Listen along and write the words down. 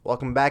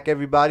Welcome back,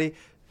 everybody.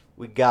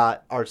 We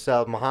got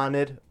ourselves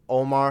Mohamed,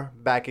 Omar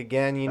back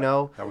again,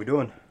 How we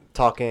doing?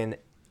 talking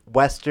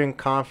Western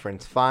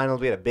Conference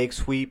Finals. We had a big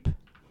sweep.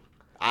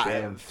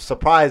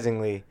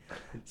 Surprisingly.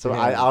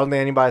 I don't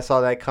think anybody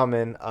saw that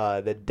coming.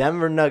 The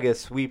Denver Nuggets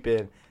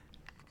sweeping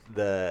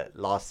the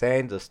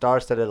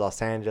star-studded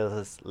Los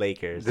Angeles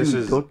Lakers.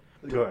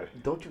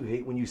 Don't you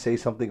hate when you say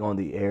something on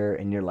the air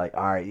and you're like,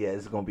 all right, yeah,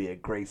 this is going to be a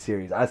great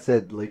series. I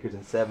said Lakers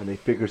in 7. They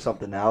figure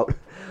something out.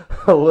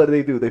 What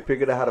do? They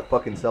figured out how to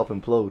fucking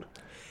self-implode.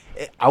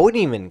 I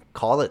wouldn't even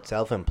call it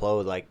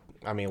self-implode.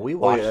 We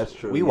watched that's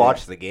true,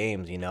 watched the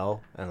games, and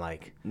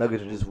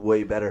Nuggets are just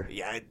way better.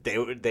 Yeah,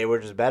 they were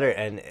just better,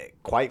 and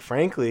quite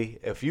frankly,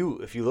 if you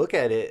look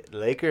at it,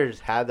 Lakers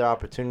had their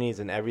opportunities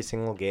in every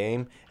single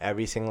game.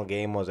 Every single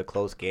game was a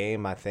close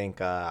game. I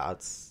think I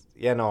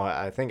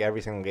think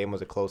every single game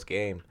was a close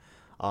game.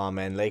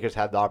 And Lakers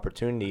had the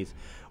opportunities.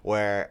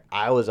 Where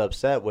I was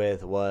upset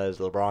with was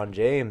LeBron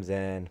James,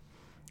 and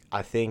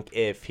I think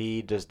if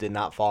he just did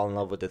not fall in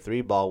love with the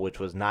 3 ball, which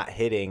was not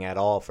hitting at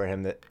all for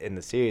him in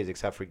the series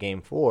except for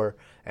Game 4,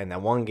 and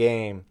that one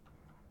game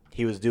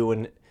he was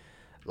doing,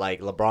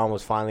 LeBron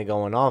was finally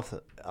going off,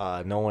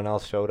 no one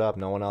else showed up.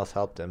 No one else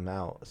helped him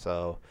out.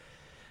 So,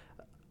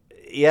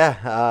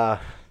 yeah.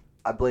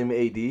 I blame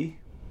AD.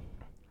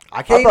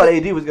 I thought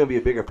AD was going to be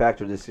a bigger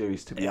factor this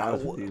series, to be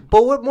honest with you.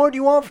 But what more do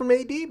you want from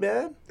AD,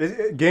 man?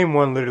 Game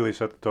 1 literally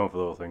set the tone for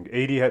the whole thing.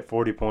 AD had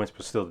 40 points,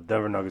 but still the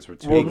Denver Nuggets were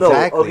 2. Well,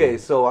 Exactly. No, okay,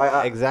 so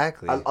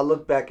exactly. I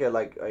look back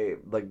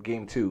at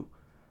Game 2.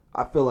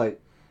 I feel like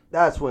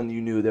that's when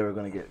you knew they were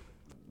going to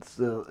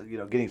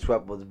getting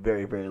swept was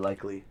very, very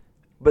likely.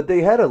 But they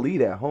had a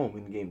lead at home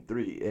in Game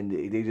 3, and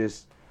they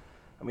just,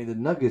 the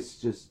Nuggets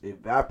just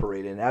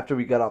evaporated. And after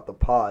we got off the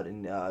pod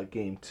in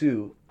Game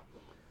 2,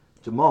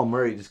 Jamal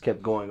Murray just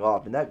kept going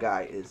off, and that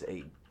guy is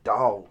a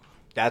dog.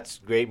 That's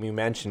great you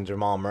mentioned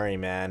Jamal Murray,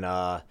 man.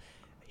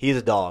 He's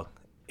a dog.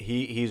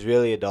 He's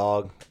really a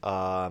dog.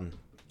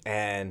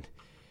 And,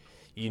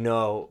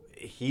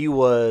 he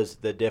was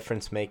the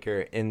difference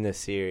maker in this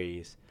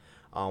series.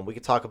 We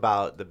could talk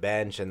about the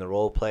bench and the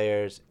role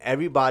players.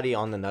 Everybody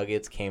on the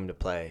Nuggets came to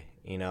play.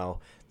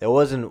 There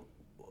wasn't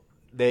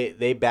 –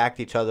 they backed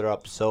each other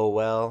up so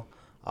well.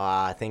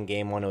 I think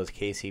Game 1 it was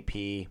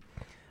KCP.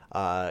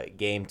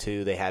 Game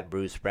 2, they had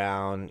Bruce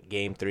Brown.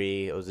 Game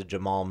 3, it was the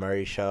Jamal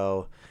Murray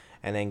show.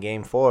 And then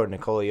Game 4,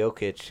 Nikola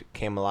Jokic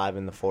came alive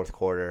in the fourth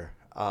quarter.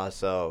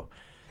 That's a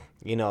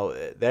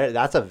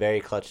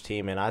very clutch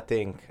team, and I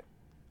think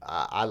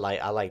I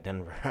like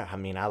Denver. I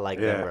like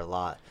Denver a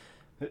lot.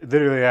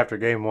 Literally after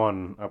Game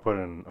 1, I put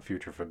in a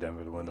future for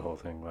Denver to win the whole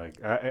thing. Like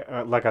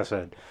I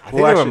said, I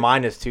think they were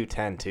minus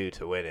 210 too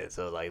to win it,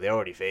 so they're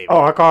already favored.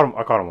 Oh, I caught him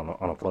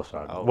on a plus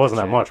side. Oh, it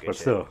wasn't that shit, much, but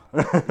still.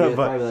 Yeah, it's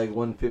probably like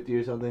 150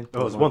 or something. It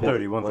was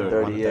 130,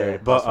 130, yeah.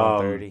 Plus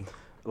 130.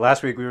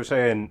 Last week we were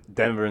saying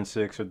Denver in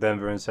 6 or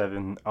Denver in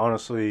 7.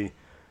 Honestly,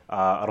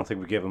 I don't think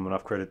we give them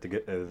enough credit to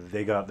get.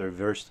 They got their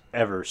first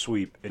ever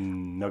sweep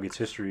in Nuggets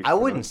history. I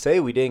wouldn't say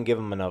we didn't give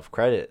them enough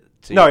credit.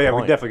 We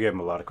definitely gave them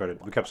a lot of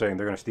credit. We kept saying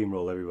they're going to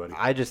steamroll everybody.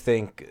 I just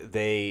think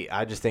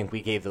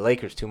we gave the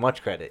Lakers too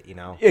much credit.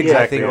 Exactly.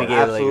 I think we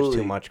gave the Lakers Absolutely.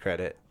 too much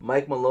credit.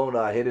 Mike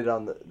Malone hit it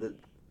on the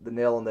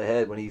nail on the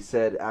head when he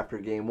said after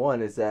Game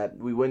 1 is that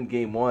we win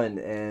Game 1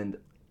 and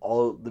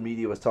all the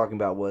media was talking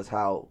about was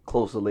how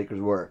close the Lakers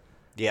were.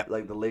 Yeah.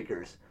 Like the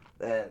Lakers.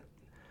 And,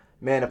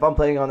 man, if I'm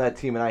playing on that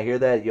team and I hear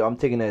that, I'm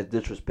taking that as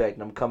disrespect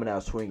and I'm coming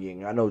out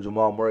swinging. I know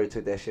Jamal Murray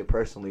took that shit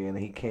personally and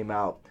he came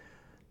out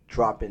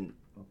dropping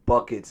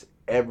buckets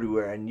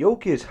everywhere. And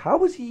Jokic, how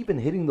was he even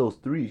hitting those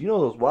threes?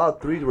 Those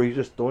wild threes where he's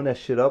just throwing that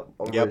shit up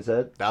over his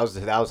head? That was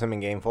him in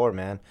Game 4,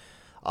 man.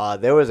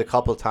 There was a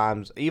couple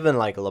times, even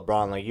like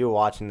LeBron, like you were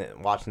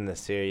watching this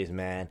series,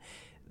 man.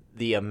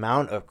 The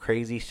amount of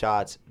crazy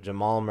shots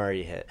Jamal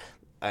Murray hit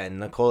and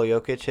Nikola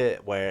Jokic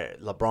hit, where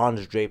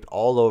LeBron's draped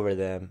all over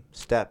them,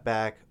 step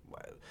back.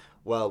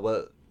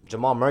 Well,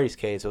 Jamal Murray's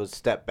case, it was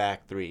step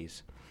back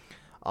threes.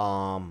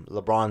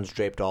 LeBron's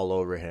draped all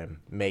over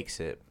him, makes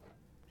it.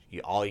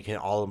 All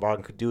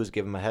LeBron could do is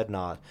give him a head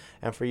nod.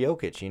 And for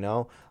Jokic,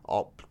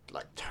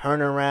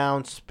 turn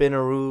around,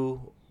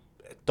 spinaroo,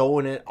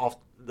 throwing it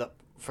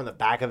from the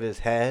back of his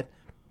head,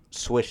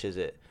 swishes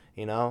it,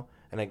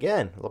 And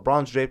again,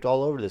 LeBron's draped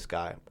all over this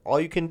guy. All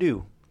you can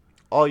do,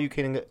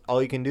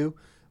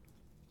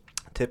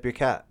 tip your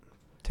cap.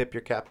 Tip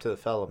your cap to the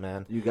fella,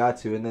 man. You got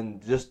to. And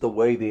then just the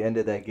way they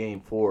ended that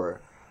Game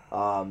 4,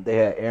 they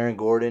had Aaron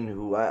Gordon,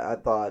 who I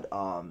thought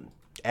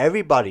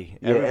Everybody.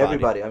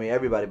 Everybody.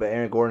 Everybody, but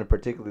Aaron Gordon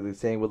particularly,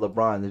 saying with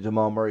LeBron, and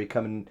Jamal Murray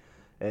coming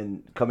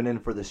in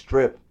for the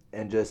strip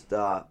and just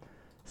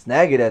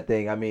snagging that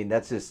thing.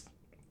 That's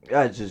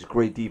just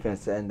great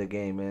defense to end the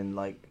game. And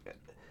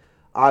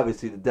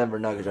obviously the Denver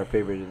Nuggets are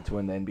favored to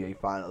win the NBA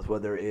Finals,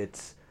 whether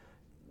it's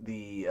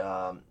the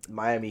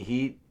Miami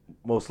Heat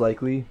most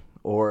likely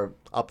or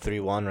up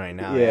 3-1 right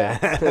now.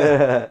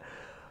 Yeah.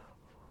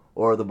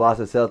 Or the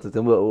Boston Celtics,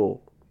 and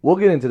we'll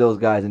get into those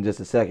guys in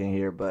just a second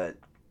here, but.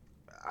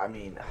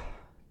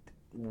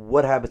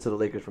 What happens to the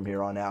Lakers from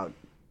here on out?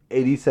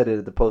 AD said it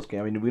at the post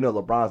game. I mean, we know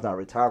LeBron's not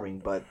retiring,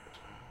 but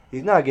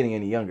he's not getting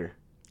any younger.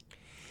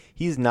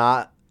 He's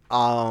not.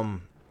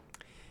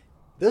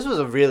 This was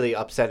a really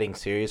upsetting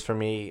series for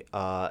me,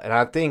 and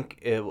I think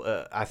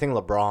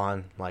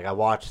LeBron. Like, I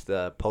watched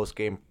the post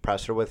game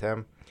presser with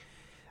him.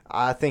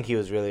 I think he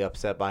was really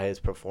upset by his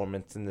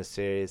performance in this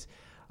series.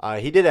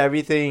 He did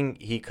everything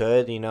he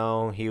could.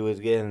 He was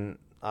getting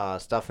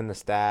stuff in the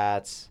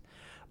stats,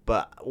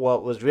 but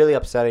what was really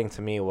upsetting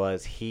to me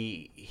was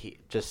he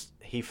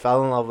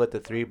fell in love with the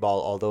 3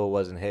 ball, although it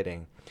wasn't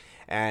hitting,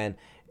 and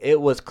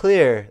it was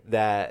clear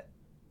that.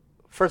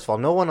 First of all,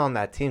 no one on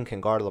that team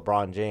can guard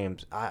LeBron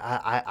James.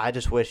 I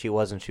just wish he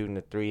wasn't shooting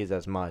the threes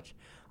as much.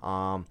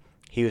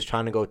 He was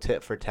trying to go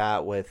tit for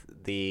tat with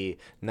the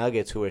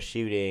Nuggets, who were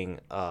shooting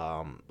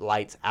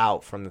lights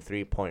out from the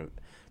 3-point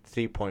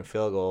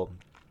field goal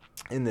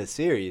in this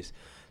series.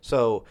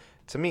 So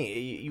to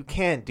me, you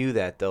can't do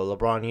that though,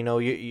 LeBron.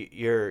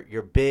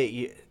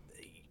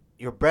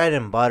 Your bread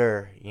and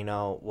butter,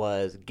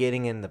 was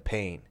getting in the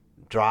paint,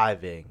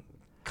 driving,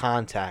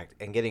 contact,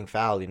 and getting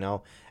fouled,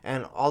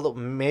 and although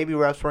maybe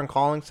refs weren't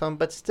calling some,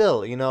 but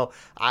still,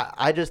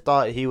 I just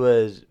thought he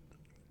was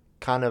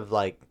kind of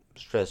like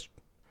just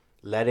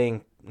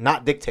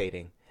not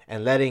dictating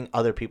and letting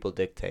other people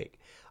dictate.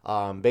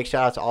 Big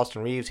shout out to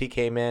Austin Reeves. He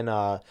came in,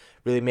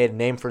 really made a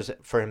name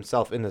for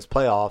himself in this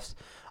playoffs.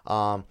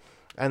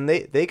 And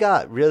they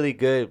got really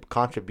good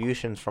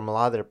contributions from a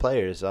lot of their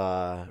players.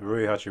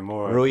 Rui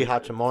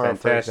Hachimura,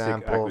 for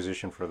example.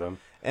 Acquisition for them.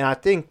 And I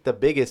think the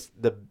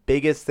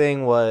biggest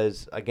thing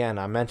was, again,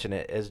 I mentioned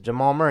it, is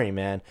Jamal Murray,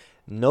 man.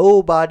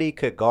 Nobody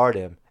could guard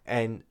him.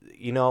 And,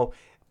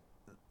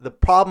 the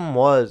problem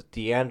was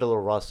D'Angelo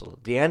Russell.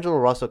 D'Angelo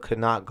Russell could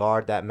not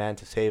guard that man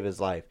to save his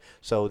life.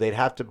 So they'd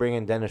have to bring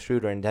in Dennis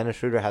Schroeder, and Dennis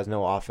Schroeder has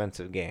no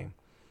offensive game.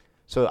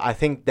 So I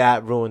think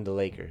that ruined the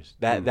Lakers.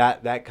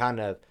 That kind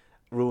of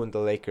ruined the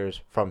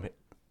Lakers from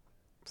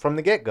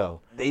the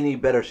get-go. They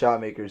need better shot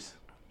makers.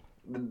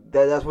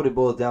 That's what it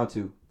boils down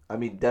to. I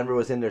mean, Denver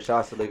was in their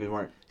shots, the Lakers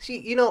weren't.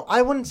 See,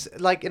 I wouldn't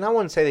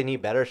say they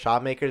need better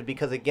shot makers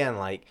because, again,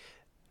 like,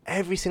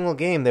 every single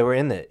game they were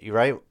in it. You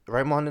right,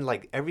 Mon?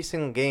 Like, every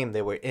single game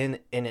they were in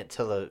it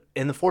till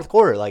in the fourth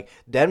quarter. Like,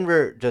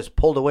 Denver just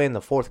pulled away in the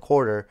fourth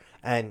quarter,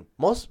 and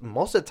most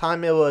of the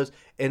time it was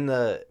in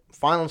the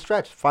final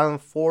stretch, final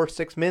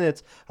 4-6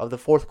 minutes of the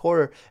fourth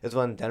quarter is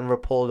when Denver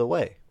pulled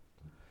away.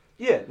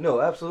 Yeah, no,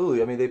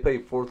 absolutely. I mean, they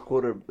played fourth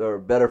quarter or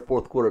better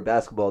fourth quarter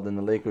basketball than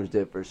the Lakers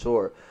did for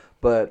sure.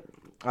 But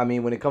I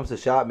mean, when it comes to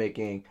shot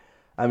making,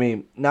 I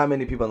mean, not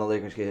many people on the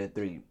Lakers can hit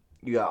three.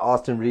 You got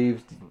Austin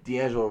Reeves,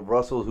 D'Angelo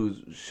Russell,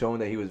 who's shown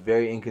that he was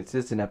very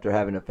inconsistent after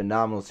having a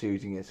phenomenal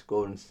series against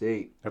Golden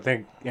State. I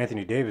think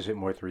Anthony Davis hit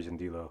more threes than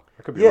D'Lo.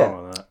 I could be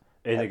wrong on that.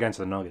 Against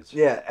the Nuggets.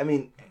 Yeah, I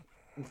mean,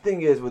 the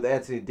thing is with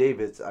Anthony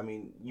Davis, I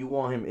mean, you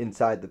want him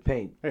inside the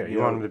paint. Yeah, you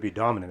want him to be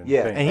dominant in the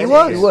paint. And he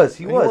was.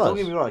 Don't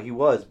get me wrong, he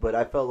was. But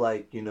I felt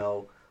like,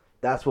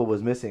 that's what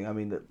was missing. I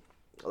mean,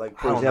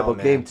 for example,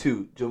 Game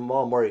 2,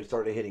 Jamal Murray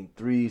started hitting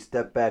threes,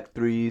 step back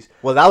threes.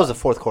 Well, that was the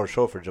fourth quarter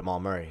show for Jamal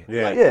Murray.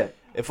 Yeah.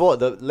 If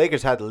the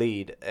Lakers had the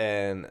lead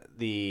and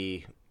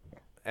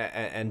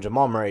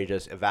Jamal Murray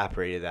just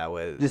evaporated that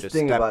with just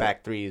step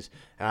back threes,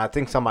 and I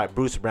think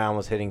Bruce Brown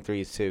was hitting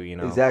threes too.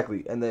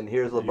 Exactly. And then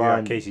here's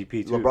LeBron.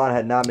 KCP too. LeBron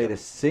had not made a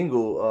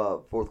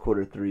single fourth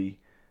quarter three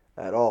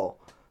at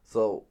all.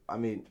 So I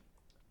mean,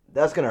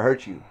 that's gonna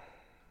hurt you.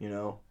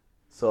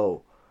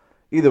 So.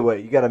 Either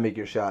way, you got to make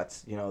your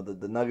shots.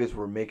 The Nuggets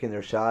were making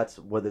their shots,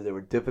 whether they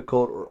were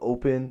difficult or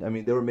open. I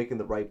mean, they were making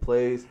the right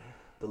plays.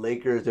 The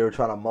Lakers, they were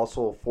trying to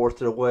muscle, force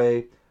their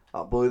way,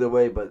 bully their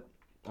way. But,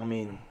 I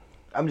mean,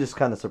 I'm just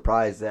kind of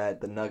surprised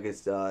that the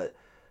Nuggets,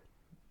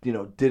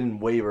 didn't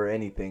waver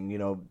anything.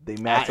 They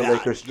matched the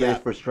Lakers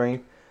strength for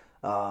strength.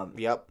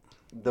 Yep.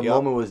 The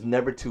moment was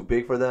never too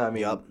big for them. I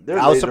mean,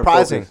 that was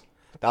surprising.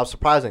 That was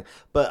surprising.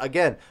 But,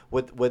 again,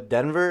 with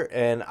Denver,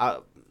 and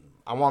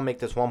I want to make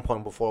this one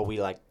point before we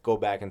go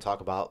back and talk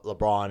about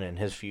LeBron and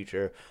his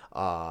future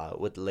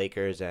with the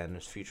Lakers and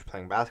his future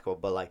playing basketball.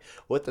 But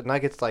with the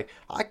Nuggets,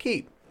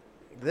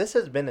 this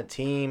has been a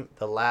team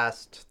the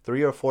last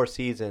 3 or 4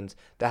 seasons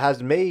that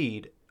has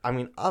made.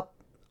 I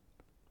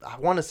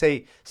want to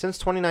say since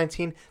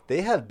 2019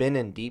 they have been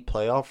in deep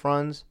playoff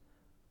runs,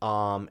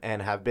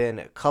 and have been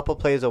a couple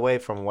plays away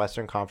from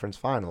Western Conference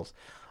Finals.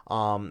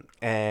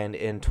 And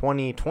in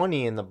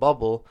 2020 in the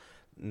bubble.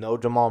 No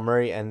Jamal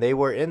Murray, and they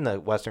were in the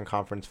Western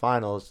Conference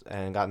Finals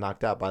and got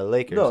knocked out by the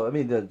Lakers. No, I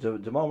mean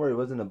Jamal Murray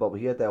wasn't in the bubble.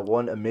 He had that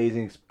one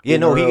amazing. He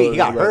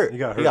got hurt. He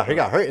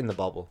got hurt in the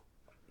bubble.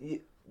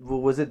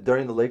 Was it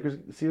during the Lakers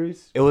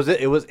series? It was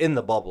in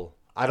the bubble.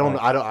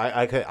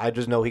 I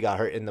just know he got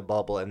hurt in the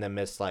bubble and then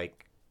missed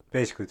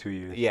basically 2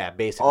 years. Yeah,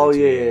 basically 2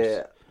 years.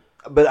 Yeah.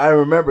 But I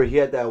remember he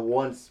had that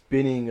one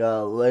spinning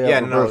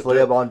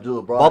layup on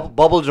LeBron.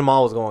 Bubble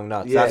Jamal was going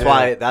nuts.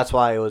 Yeah. That's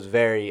why it was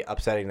very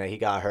upsetting that he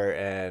got hurt,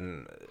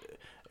 and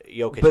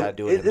Jokic But had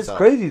to do it it's himself.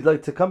 crazy,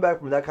 like to come back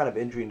from that kind of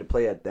injury and to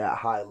play at that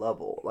high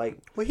level. Like,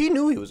 Well, he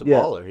knew he was a Yeah.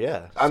 baller.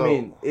 Yeah. I So-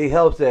 mean, it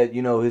helps that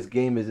his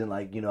game isn't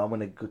like I'm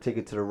gonna go take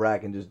it to the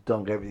rack and just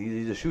dunk everything.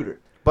 He's a shooter.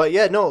 But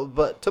yeah, no.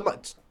 But to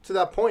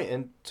that point,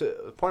 and to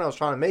the point I was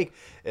trying to make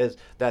is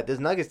that this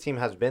Nuggets team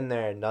has been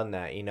there and done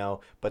that,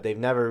 but they've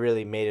never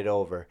really made it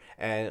over.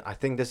 And I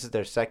think this is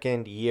their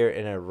second year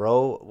in a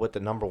row with the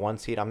number 1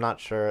 seed. I'm not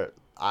sure.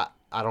 I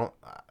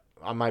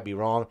might be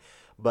wrong,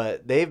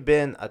 but they've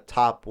been a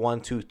top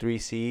 1, 2, 3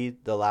 seed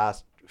the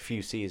last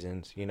few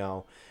seasons,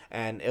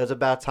 and it was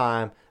about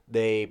time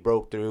they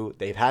broke through.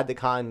 They've had the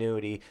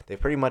continuity. They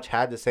pretty much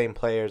had the same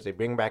players. They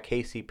bring back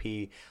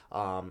KCP.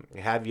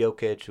 They have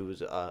Jokic,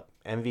 who's a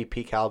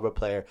MVP caliber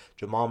player.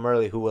 Jamal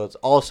Murray, who was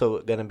also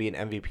going to be an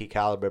MVP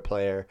caliber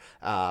player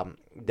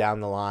down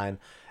the line,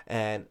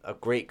 and a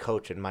great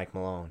coach in Mike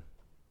Malone.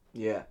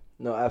 Yeah,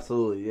 no,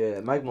 absolutely. Yeah,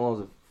 Mike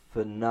Malone's a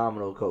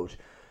phenomenal coach.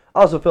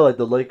 I also feel like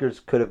the Lakers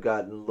could have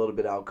gotten a little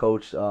bit out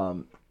coached. I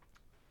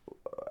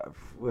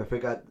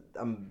forgot.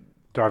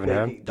 Darvin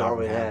Ham.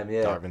 Darvin Ham,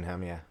 yeah. Darvin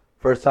Ham, yeah.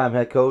 First time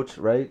head coach,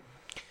 right?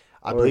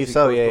 I Or believe has he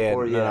so. coached Yeah.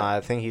 before? No,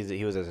 I think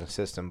he was an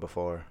assistant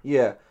before.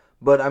 Yeah,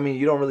 but I mean,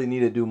 you don't really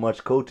need to do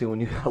much coaching when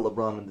you got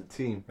LeBron on the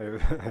team. Yeah,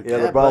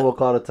 Yeah, LeBron will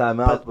call the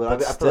timeout, but I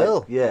feel still,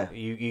 like, yeah,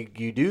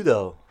 you do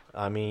though.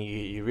 I mean,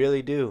 you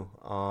really do.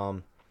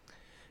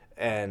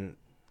 And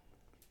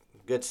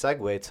good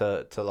segue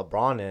to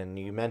LeBron, and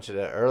you mentioned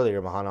it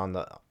earlier, Mahan, on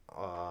the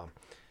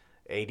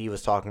AD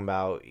was talking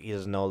about he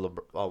doesn't know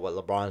what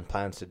LeBron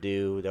plans to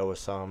do. There was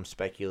some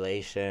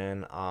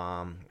speculation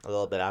a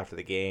little bit after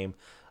the game.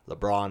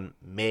 LeBron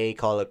may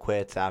call it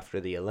quits after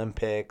the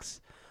Olympics.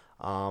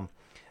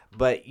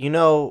 But,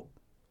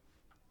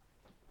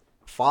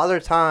 Father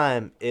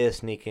Time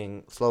is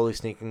slowly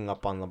sneaking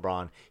up on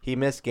LeBron. He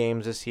missed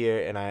games this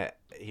year,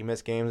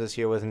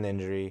 with an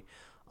injury.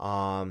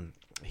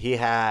 He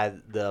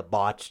had the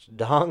botched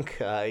dunk.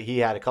 He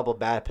had a couple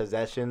bad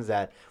possessions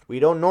that we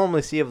don't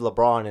normally see of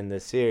LeBron in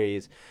this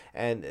series,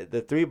 and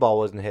the 3-ball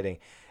wasn't hitting.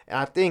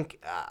 And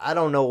I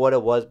don't know what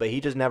it was, but he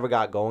just never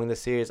got going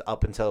this series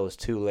up until it was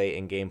too late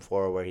in Game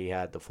 4, where he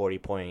had the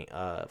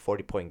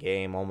 40-point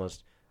game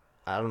almost.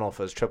 I don't know if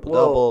it was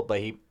triple-double, but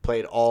he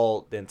played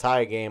the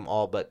entire game,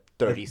 all but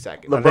 30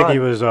 seconds. I think he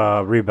was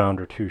a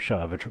rebound or two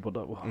shot of a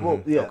triple-double.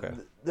 Well, yeah. Okay.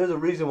 There's a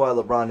reason why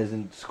LeBron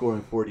isn't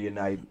scoring 40 a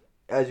night.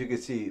 As you can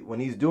see, when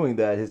he's doing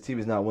that, his team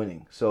is not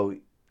winning. So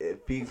if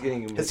he's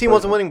getting His team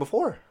wasn't winning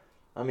before.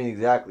 I mean,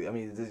 exactly. I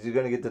mean, you're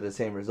going to get to the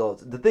same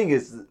results. The thing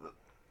is,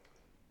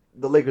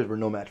 the Lakers were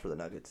no match for the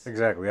Nuggets.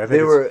 Exactly. I think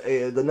They were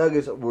the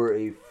Nuggets were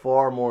a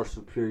far more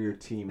superior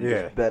team, and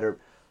Yeah. just better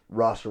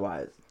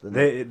roster-wise.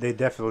 They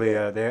definitely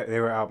they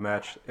were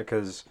outmatched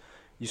because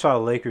you saw the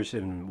Lakers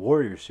in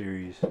Warriors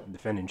series,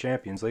 defending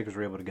champions. Lakers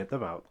were able to get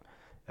them out.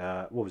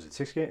 What was it?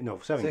 6 games? No,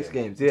 7 6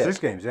 games. games, yeah. 6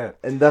 games, yeah.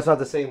 And that's not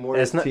the same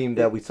Warriors It's not- team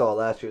that we saw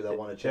last year that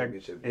won a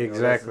championship.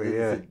 Exactly,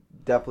 It's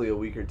definitely a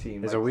weaker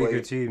team. It's Like a weaker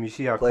Clay- team. You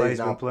see how Clay's Clay's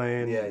been not-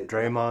 playing. yeah.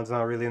 Draymond's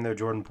not really in there.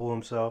 Jordan Poole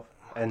himself.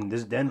 And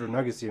this Denver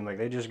Nuggets team,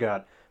 they just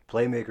got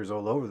playmakers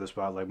all over the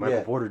spot. Like Michael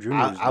Yeah. Porter Jr.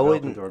 I is developing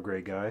wouldn't- into a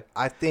great guy.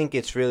 I think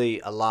it's really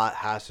a lot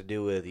has to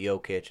do with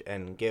Jokic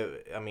and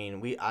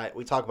we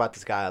talk about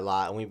this guy a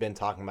lot, and we've been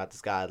talking about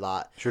this guy a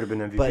lot. Should have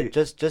been MVP. But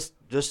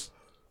just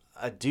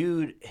a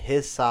dude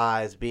his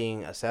size,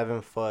 being a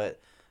 7 foot,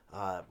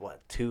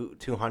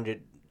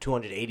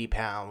 280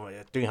 pound,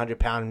 300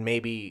 pound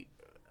maybe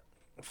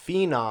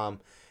phenom,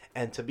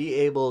 and to be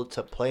able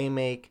to play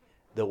make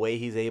the way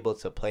he's able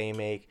to play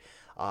make,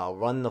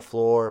 run the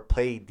floor,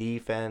 play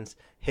defense,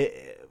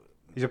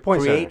 He's a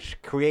point center.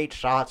 create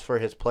shots for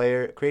his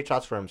player, create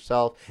shots for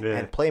himself, Yeah.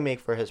 and play make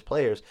for his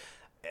players.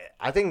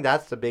 I think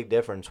that's the big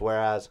difference.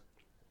 Whereas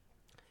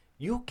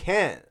you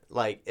can't,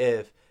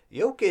 if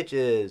Jokic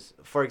is,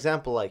 for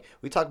example,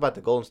 we talk about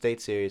the Golden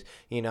State series,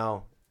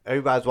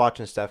 everybody's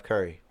watching Steph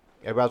Curry.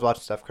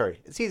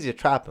 It's easy to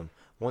trap him.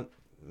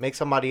 Make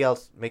somebody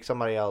else beat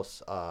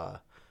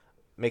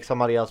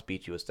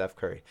you with Steph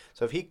Curry.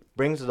 So if he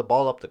brings the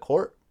ball up the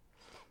court,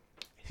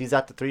 he's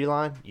at the 3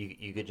 line,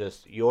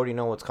 you already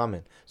know what's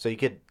coming. So you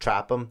could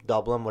trap him,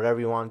 double him,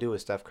 whatever you want to do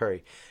with Steph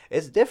Curry.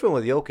 It's different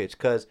with Jokic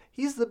because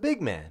he's the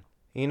big man.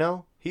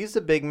 He's the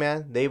big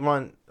man. They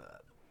run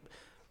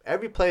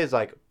every play is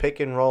like pick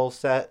and roll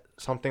set,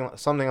 something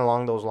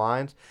along those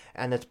lines,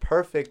 and it's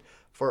perfect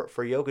for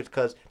Jokic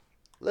because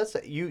let's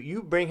say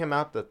you bring him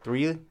out the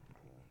 3,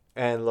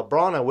 and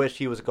LeBron, I wish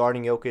he was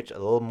guarding Jokic a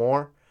little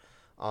more.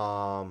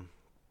 Well,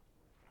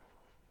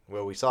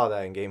 we saw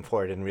that in Game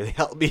 4. It didn't really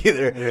help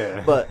either.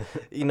 Yeah. But,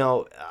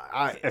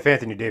 If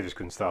Anthony Davis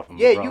couldn't stop him,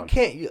 yeah, LeBron. you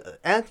can't.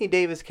 Anthony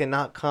Davis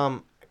cannot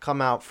come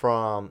out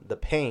from the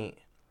paint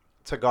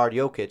to guard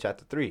Jokic at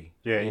the 3.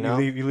 Yeah,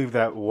 you leave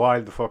that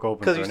wide the fuck open.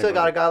 because you still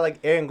got a guy like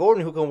Aaron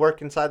Gordon who can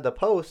work inside the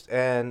post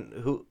and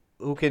who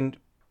can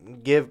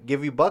give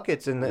you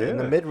buckets in the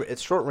mid.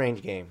 It's short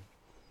range game.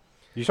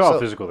 You saw how so-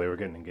 physical they were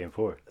getting in Game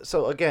 4.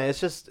 So again, it's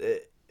just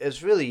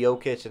it's really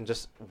Jokic and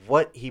just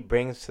what he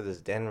brings to this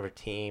Denver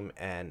team,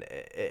 and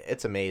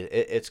it's amazing.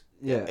 It's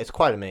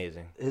quite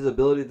amazing. His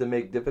ability to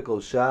make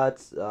difficult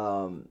shots,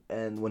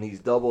 and when he's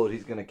doubled,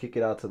 he's gonna kick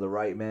it out to the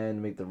right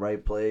man, make the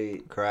right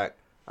play. Correct.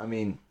 I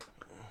mean,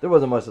 there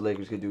wasn't much the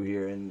Lakers could do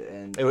here, and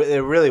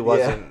it really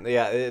wasn't.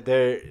 Yeah,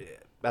 they're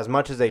as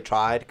much as they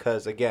tried,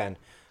 because again,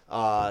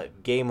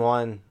 game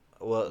one,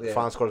 the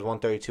final score is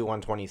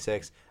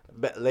 132-126.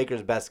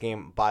 Lakers' best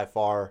game by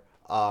far,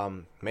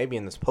 maybe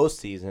in this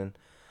postseason,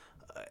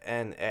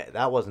 and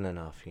that wasn't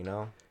enough,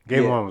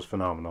 Game one was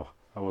phenomenal.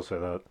 I will say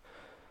that.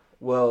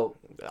 Well,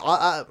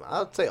 I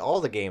would say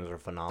all the games were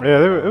phenomenal.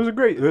 Yeah, it was a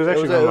great. It was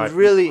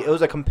actually it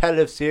was a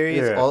competitive series.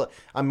 Yeah.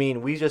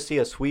 We just see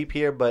a sweep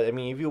here, but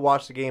if you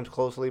watch the games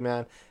closely,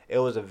 man, it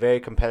was a very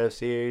competitive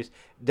series.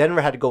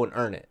 Denver had to go and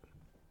earn it.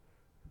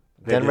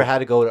 Denver had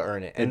to go to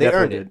earn it, and they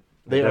earned it.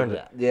 They earned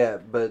it. Yeah,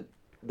 but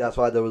that's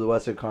why there was the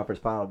Western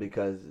Conference Final,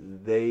 because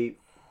they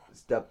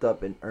stepped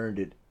up and earned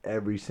it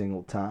every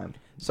single time.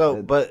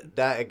 So, but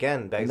that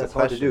again begs the question. That's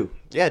hard to do.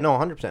 Yeah, no,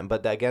 100%.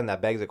 But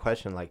that begs the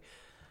question, like,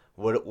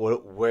 where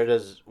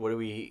do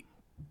we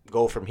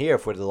go from here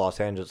for the Los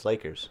Angeles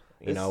Lakers?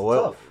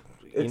 Tough.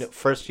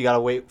 First you gotta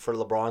wait for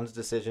LeBron's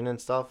decision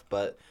and stuff.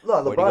 But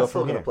LeBron's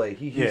still gonna play.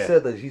 He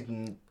said that he's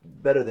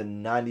better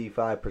than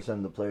 95%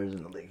 of the players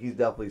in the league. He's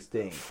definitely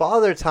staying.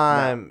 Father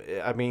time.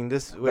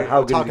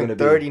 We're talking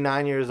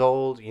 39 years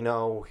old.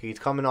 He's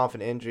coming off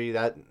an injury.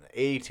 That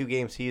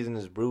 82-game season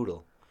is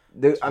brutal.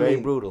 It's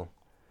very brutal.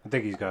 I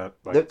think he's got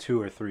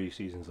 2 or 3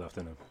 seasons left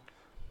in him.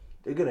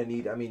 They're gonna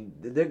need.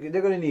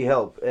 They're gonna need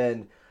help,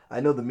 and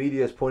I know the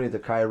media is pointing to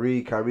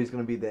Kyrie. Kyrie's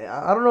gonna be the.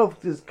 I don't know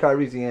if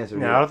Kyrie's the answer.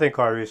 No, I don't think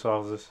Kyrie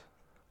solves this.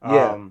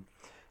 Yeah.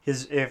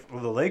 If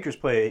the Lakers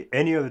play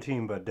any other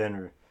team but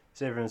Denver,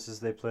 say for instance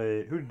they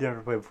play, who did Denver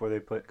play before they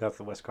got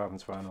the West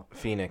Conference Final?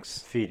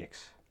 Phoenix.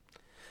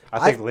 I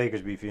think the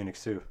Lakers beat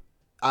Phoenix too.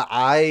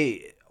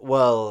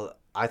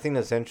 I think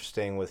that's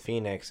interesting with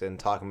Phoenix and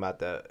talking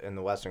about in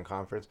the Western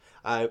Conference.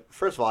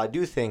 First of all, I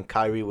do think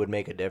Kyrie would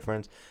make a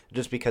difference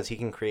just because he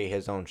can create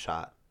his own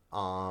shot.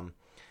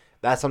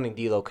 That's something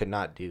D'Lo could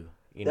not do.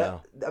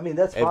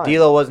 That's fine. If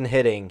D'Lo wasn't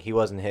hitting, he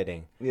wasn't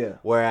hitting. Yeah.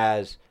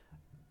 Whereas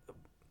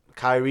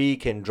Kyrie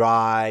can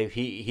drive.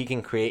 He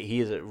can create. He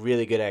is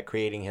really good at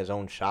creating his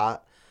own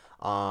shot.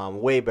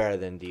 Way better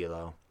than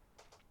D'Lo.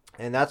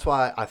 And that's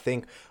why I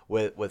think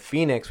with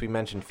Phoenix, we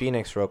mentioned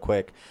Phoenix real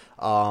quick.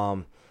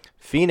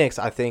 Phoenix,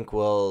 I think,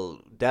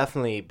 will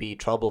definitely be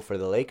trouble for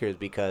the Lakers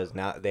because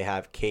now they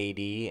have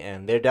KD,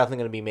 and they're definitely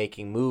going to be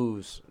making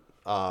moves.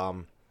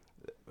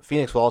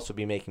 Phoenix will also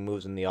be making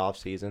moves in the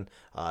offseason,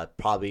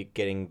 probably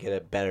get a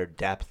better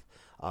depth,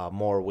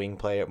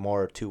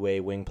 more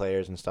two-way wing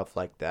players and stuff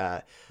like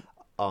that.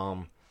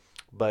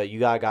 But you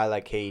got a guy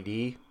like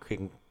KD,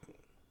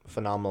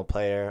 phenomenal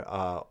player,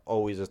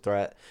 always a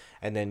threat.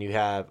 And then you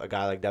have a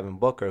guy like Devin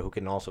Booker who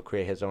can also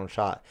create his own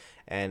shot.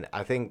 And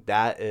I think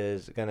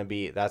that's gonna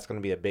be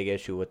a big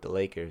issue with the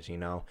Lakers,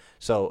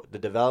 So the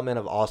development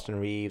of Austin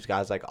Reeves,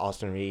 guys like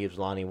Austin Reeves,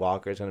 Lonnie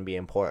Walker is gonna be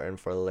important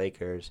for the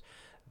Lakers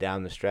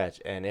down the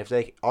stretch. And if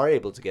they are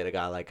able to get a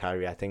guy like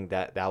Kyrie, I think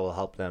that will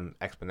help them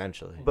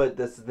exponentially. But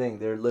that's the thing.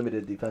 They're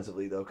limited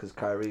defensively, though, because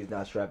Kyrie's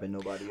not strapping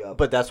nobody up.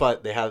 But that's why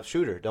they have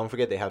Shooter. Don't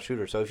forget they have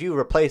Shooter. So if you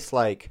replace,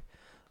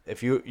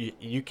 if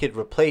you could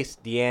replace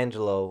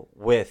D'Angelo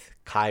with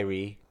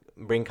Kyrie,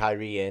 bring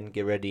Kyrie in,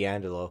 get rid of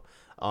D'Angelo,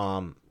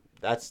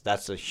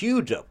 that's a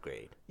huge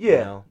upgrade.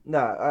 Yeah.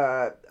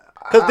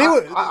 Because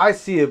I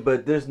see it,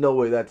 but there's no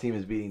way that team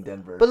is beating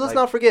Denver. But let's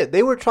not forget,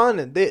 they were trying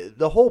to.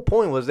 The whole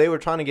point was they were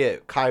trying to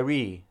get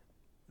Kyrie.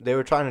 They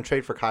were trying to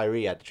trade for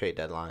Kyrie at the trade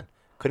deadline.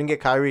 Couldn't get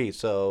Kyrie,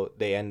 so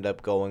they ended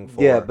up going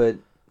for. Yeah, but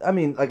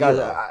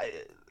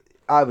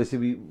obviously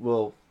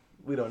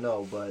we don't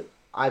know, but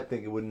I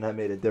think it wouldn't have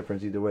made a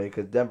difference either way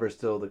because Denver's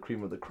still the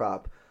cream of the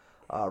crop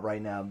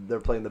right now. They're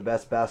playing the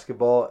best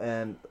basketball,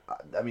 and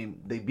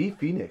they beat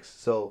Phoenix.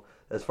 So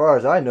as far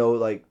as I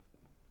know,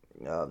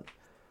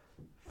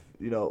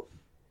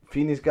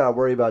 Phoenix got to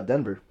worry about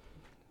Denver.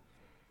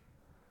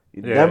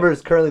 Yeah. Denver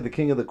is currently the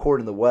king of the court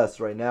in the West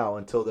right now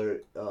until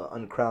they're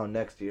uncrowned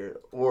next year,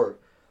 or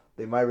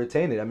they might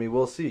retain it.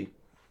 We'll see.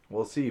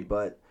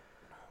 But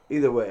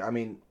either way,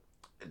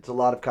 it's a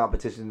lot of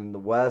competition in the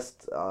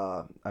West.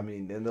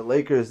 And the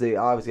Lakers, they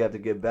obviously have to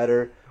get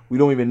better. We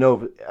don't even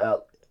know if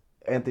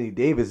Anthony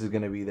Davis is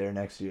going to be there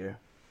next year.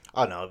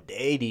 Oh, no.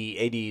 AD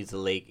is he's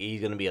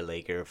going to be a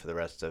Laker for the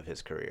rest of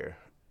his career.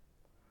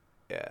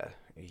 Yeah.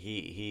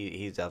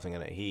 He's definitely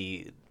going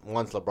to...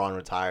 Once LeBron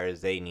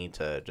retires, they need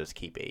to just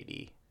keep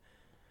AD.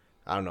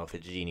 I don't know if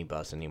it's Genie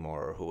Bus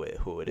anymore or who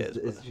it is.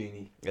 It's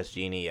Genie. It's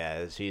Genie,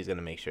 yeah. She's going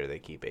to make sure they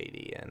keep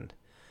AD. And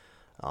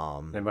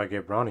they might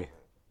get Bronny.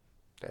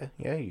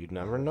 Yeah, you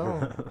never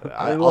know.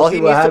 All he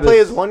needs to play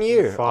is 1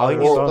 year. All he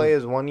needs to play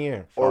is 1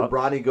 year. Or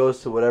Bronny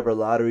goes to whatever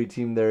lottery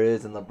team there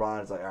is, and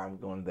LeBron's like, I'm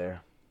going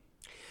there.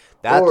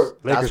 That's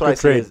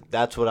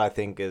what I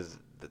think is.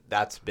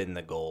 That's been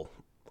the goal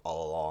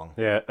all along.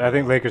 Yeah, I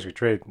think Lakers could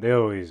trade. They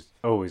always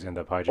end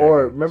up hijacking.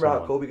 Or remember how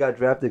someone. Kobe got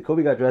drafted?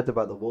 Kobe got drafted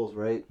by the Wolves,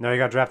 right? No, he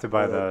got drafted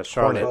by the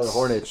Charlotte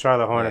Hornets.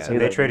 Charlotte Hornets, Yeah.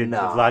 and they He's like, traded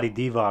nah. Vlade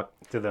Divac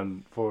to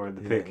them for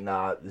the He's pick. like,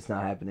 nah, it's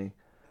not happening.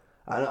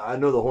 I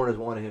know the Hornets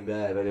wanted him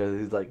bad, but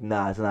he's like,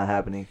 nah, it's not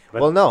happening.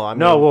 But- Well, no, I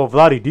mean,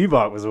 Vlade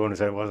Divac was the one who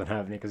said it wasn't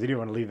happening because he didn't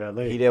want to leave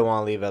LA. he didn't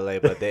want to leave LA,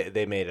 but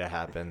they made it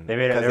happen. They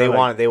made it- because they were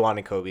like- they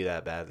wanted Kobe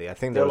that badly. I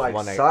think there They're was like,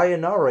 one.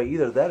 sayonara,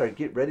 either that or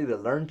get ready to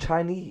learn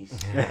Chinese.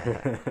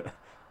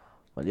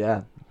 But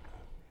yeah,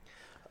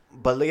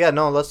 But yeah,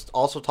 no. Let's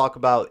also talk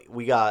about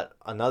we got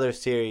another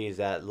series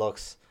that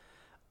looked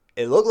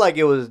like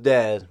it was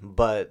dead,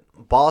 but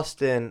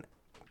Boston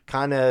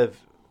kind of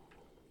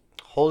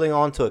holding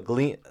on to a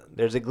gleam.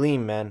 There's a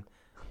gleam, man,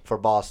 for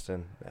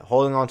Boston,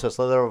 holding on to a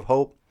slither of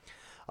hope.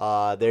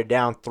 They're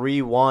down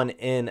 3-1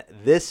 in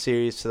this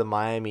series to the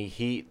Miami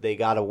Heat. They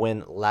got a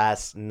win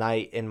last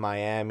night in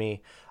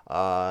Miami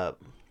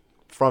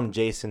from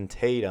Jason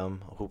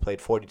Tatum, who played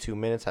 42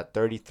 minutes, had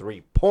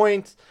 33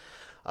 points.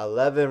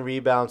 11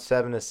 rebounds,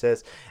 7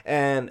 assists.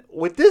 And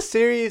with this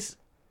series,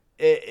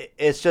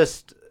 it's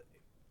just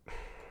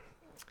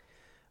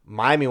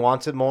Miami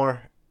wants it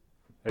more.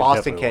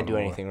 Boston definitely can't do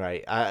want more. anything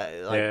right.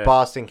 Yeah.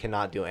 Boston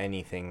cannot do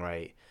anything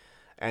right.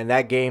 And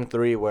that game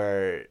 3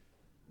 where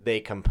the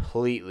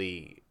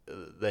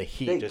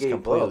Heat They just gave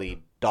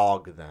completely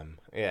dogged them.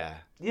 Yeah.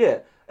 yeah,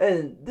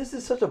 and this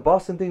is such a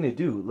Boston thing to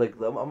do. Like,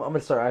 I'm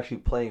gonna start actually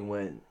playing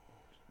when,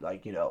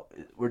 like,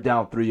 we're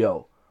down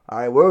 3-0. All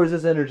right, where was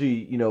this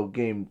energy?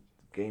 Game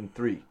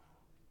 3.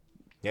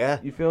 Yeah.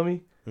 You feel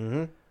me?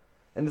 Mm-hmm.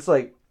 And it's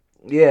like,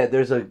 yeah,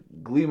 there's a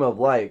gleam of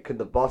light. Could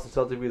the Boston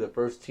Celtics be the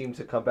first team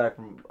to come back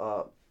from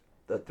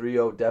the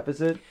 3-0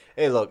 deficit?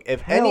 Hey, look,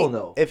 if Hell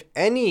no.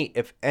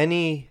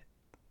 any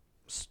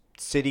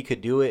city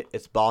could do it,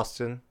 it's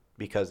Boston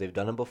because they've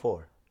done it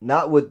before.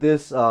 Not with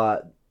this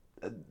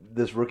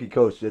rookie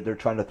coach that they're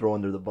trying to throw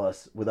under the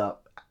bus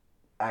without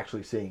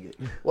actually saying it.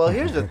 Well,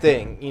 here's the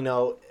thing,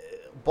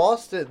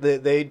 Boston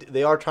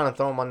they are trying to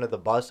throw him under the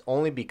bus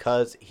only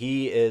because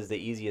he is the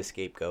easiest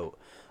scapegoat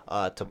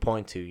to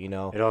point to.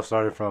 It all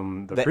started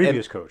from the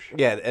previous coach.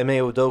 Yeah, the Ime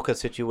Udoka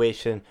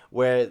situation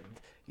where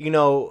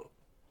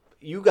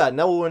you got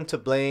no one to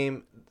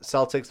blame,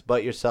 Celtics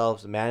but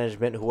yourselves,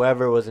 management,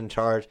 whoever was in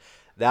charge.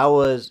 That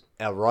was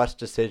a rush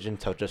decision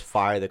to just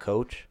fire the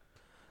coach.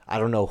 I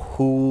don't know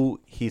who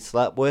he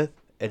slept with.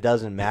 It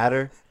doesn't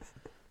matter.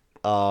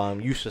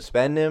 You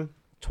suspend him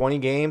 20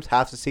 games,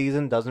 half the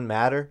season, doesn't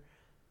matter.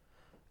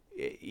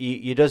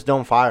 You just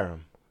don't fire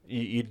him.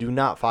 You do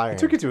not fire It him.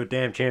 took you to a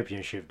damn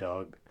championship,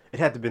 dog. It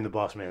had to have been the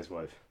boss man's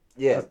wife.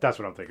 Yeah, That's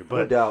what I'm thinking. no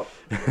But doubt.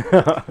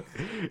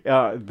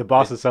 the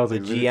Boston The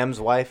Celtics. GM's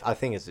wife, I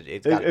think it's gotta be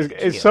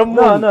the It's GM.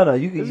 someone. No.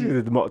 This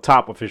is the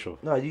top official.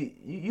 No,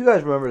 you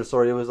guys remember the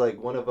story? It was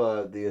like one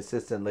of the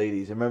assistant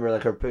ladies. Remember,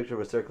 like her picture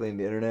was circulating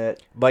the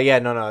internet. But yeah,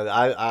 no.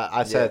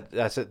 I said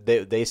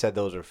they said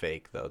those are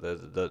fake though.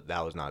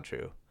 That was not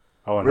true.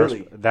 Oh, and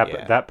Really?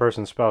 that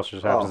person's spouse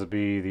just happens Oh. to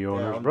be the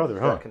owner's I'm brother,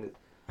 huh?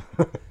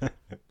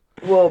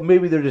 Well,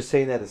 maybe they're just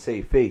saying that to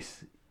save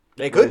face.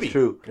 They But could it's be.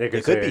 true. They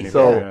could could say be. anything,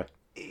 So- yeah.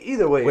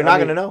 Either way, We're not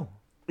gonna know.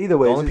 Either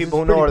way, The only it's people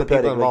who pretty know are the people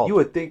pathetic. Like, involved. you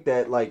would think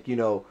that,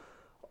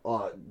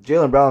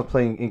 Jaylen Brown's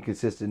playing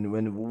inconsistent.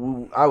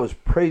 When I was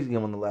praising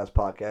him on the last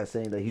podcast,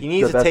 saying that He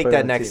needs the to best take player that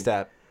on the next team.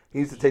 step. He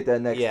needs to take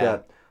that next Yeah.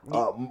 step.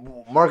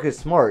 Marcus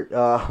Smart,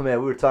 man,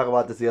 we were talking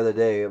about this the other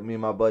day. Me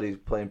and my buddies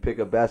playing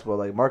pickup basketball.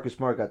 Like, Marcus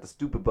Smart got the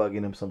stupid bug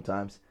in him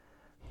sometimes.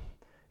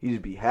 He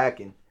just be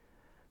hacking.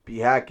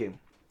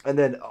 And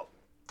then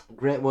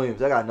Grant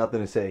Williams, I got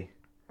nothing to say.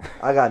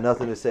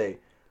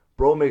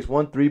 Bro makes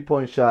one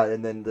 3-point shot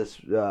and then this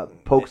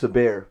pokes a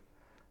bear.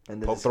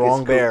 And then Poke just the gets wrong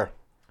cooked. bear.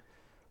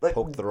 Like,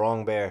 Poke the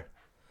wrong bear.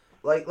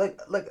 like,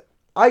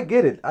 I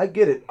get it.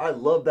 I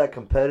love that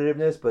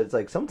competitiveness, but it's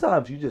like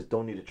sometimes you just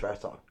don't need a trash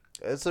talk.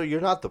 So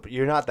you're not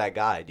that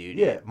guy, dude.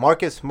 Yeah.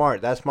 Marcus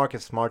Smart. That's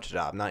Marcus Smart's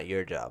job, not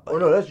your job. Oh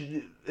no, that's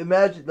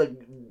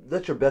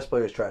your best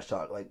players trash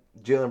talk, like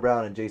Jaylen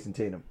Brown and Jason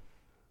Tatum.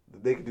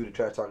 They can do the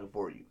trash talking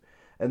for you.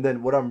 And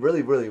then what I'm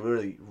really, really,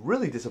 really,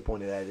 really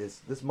disappointed at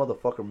is this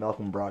motherfucker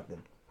Malcolm Brogdon.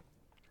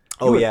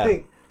 Oh, yeah.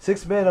 Think,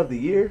 6th man of the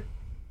year.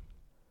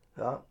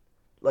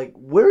 Like,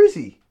 where is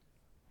he?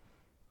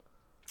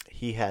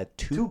 He had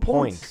 2 2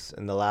 points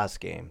in the last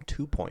game.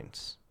 2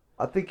 points.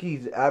 I think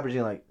he's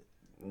averaging like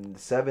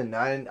 7,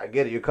 9. I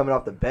get it, you're coming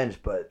off the bench,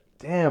 but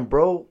damn,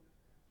 bro,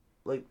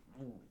 like,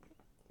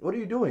 what are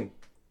you doing?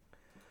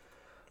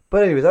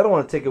 But anyways, I don't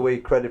want to take away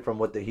credit from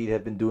what the Heat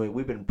have been doing.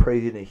 We've been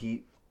praising the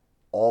Heat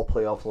all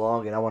playoffs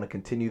long, and I want to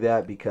continue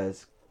that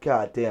because,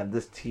 god damn,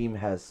 this team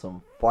has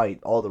some fight.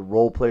 All the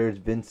role players,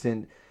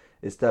 Vincent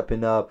is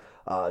stepping up.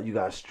 You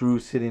got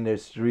Struce hitting their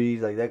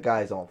threes. Like, that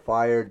guy's on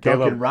fire. Caleb-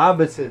 Duncan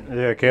Robinson.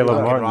 Yeah, Caleb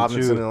Duncan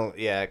Martin too.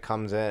 Robinson,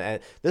 comes in,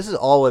 and this is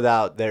all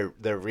without their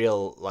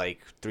real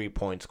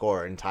 3-point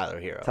scorer in Tyler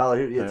Hero. Tyler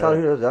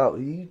Hero's out.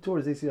 He tore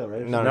his ACL,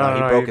 right? No,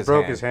 He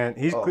broke his hand.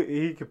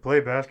 He could play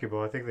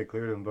basketball. I think they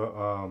cleared him, but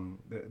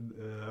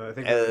I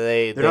think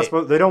they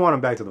don't want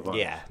him back to the finals.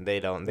 Yeah, they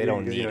don't. They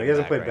don't need. He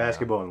hasn't played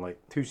basketball in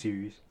 2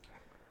 series.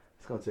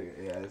 It's gonna take it.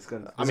 Yeah, it's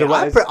gonna. I mean,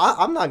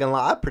 I'm not gonna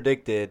lie. I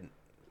predicted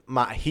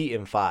my Heat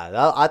in 5.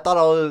 I thought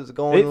I was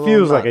going. It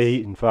feels like a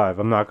Heat in 5.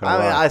 I'm not gonna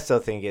lie. I still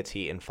think it's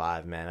Heat in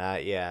 5, man.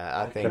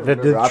 I think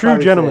the true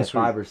gentleman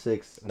sweep. 5 or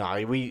 6. No,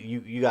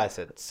 you guys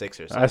said 6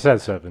 or 7. I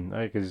said 7.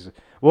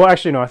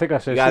 Actually, no. I think I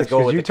said 6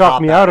 because you the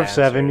talked me out of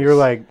 7. answers. You're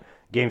like,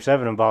 Game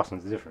 7 in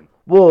Boston's different.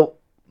 Well,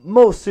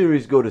 most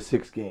series go to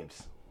 6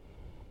 games.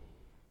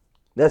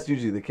 That's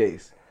usually the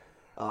case.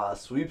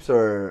 Sweeps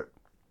are.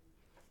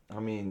 I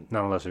mean,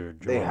 Not unless they're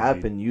they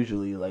happen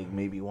usually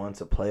maybe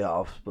once a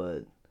playoffs,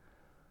 but.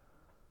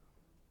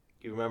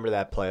 You remember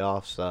that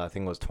playoffs? I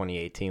think it was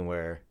 2018,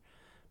 where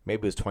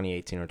maybe it was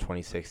 2018 or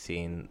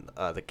 2016.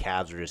 The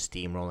Cavs were just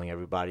steamrolling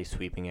everybody,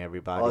 sweeping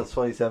everybody. Oh, it's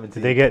 2017.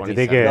 Did they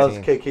get? That was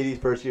KD's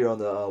first year on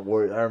the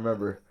Warriors. I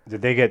remember.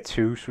 Did they get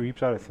 2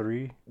 sweeps out of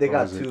 3? They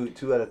got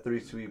two out of 3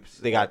 sweeps.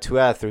 They got 2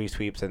 out of 3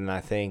 sweeps, and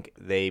I think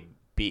they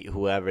beat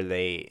whoever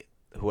they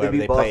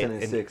beat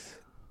Boston in 6.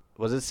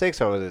 Was it 6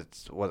 or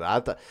was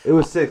I thought it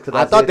was 6?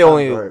 I thought they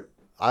only.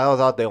 I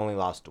thought they only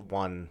lost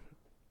 1.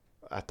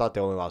 I thought they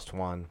only lost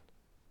 1.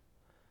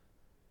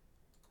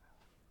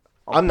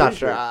 I'm not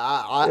sure.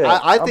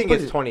 I think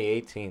it's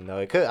 2018 though.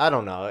 It could. I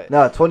don't know.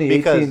 No,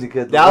 2018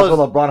 because that was when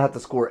LeBron had to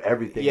score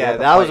everything. Yeah,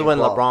 that was when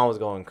LeBron was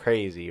going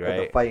crazy,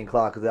 right? The fighting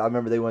clock. Because I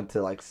remember they went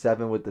to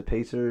 7 with the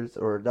Pacers,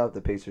 or not the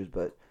Pacers,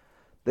 but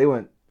they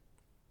went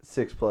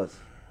 6+.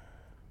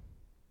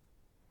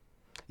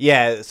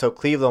 Yeah. So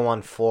Cleveland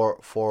won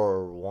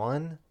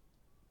 4-1.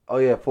 Oh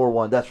yeah,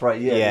 4-1. That's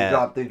right.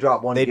 Yeah, They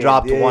dropped one. They game.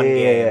 dropped one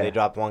game. Yeah. They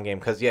dropped one game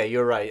because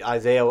you're right.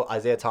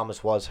 Isaiah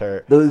Thomas was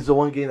hurt. This is the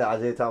one game that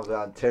Isaiah Thomas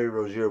got. Terry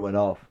Rozier went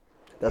off.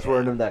 That's what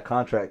earned him that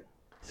contract.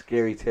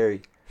 Scary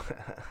Terry.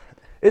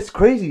 It's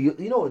crazy.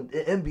 You know, in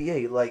the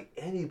NBA,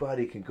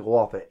 anybody can go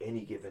off at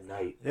any given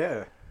night.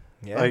 Yeah.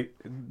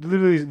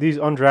 Literally these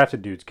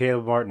undrafted dudes,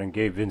 Caleb Martin and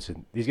Gabe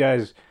Vincent. These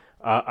guys.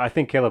 I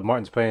think Caleb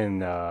Martin's playing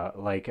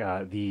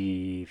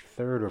the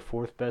 3rd or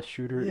 4th best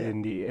shooter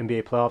in the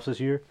NBA playoffs this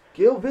year.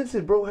 Gail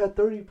Vincent, bro, had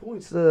 30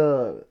 points. He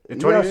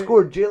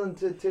outscored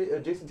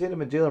Jason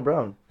Tatum and Jaylen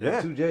Brown.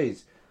 Yeah. 2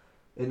 J's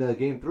in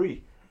Game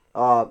 3.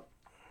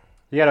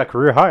 He had a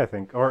career high, I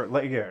think, or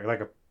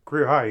a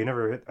career high. He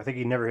never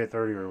hit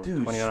 30 or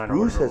 29.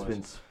 Bruce has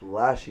been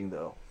splashing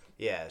though.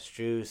 Yeah,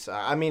 Struce.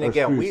 I mean,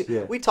 again,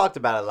 we talked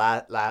about it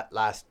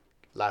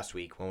last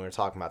week when we were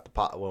talking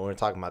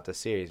about the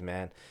series,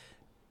 man.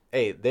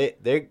 Hey,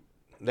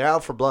 they're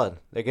out for blood.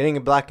 They're getting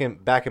it back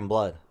in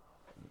blood.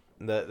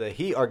 The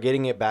Heat are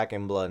getting it back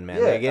in blood, man.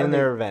 They're getting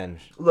their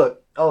revenge.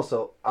 Look,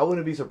 also, I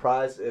wouldn't be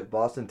surprised if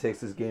Boston takes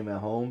this game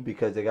at home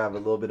because they got a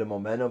little bit of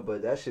momentum,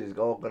 but that shit is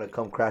all gonna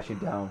come crashing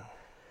down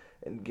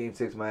in Game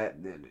 6.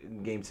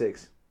 In Game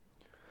 6,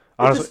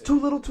 honestly, it's just too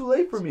little, too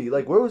late for me.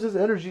 Where was this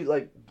energy?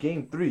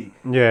 Game 3.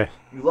 Yeah,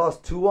 you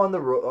lost 2 on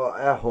the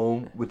at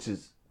home, which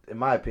is, in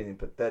my opinion,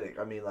 pathetic.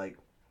 I mean,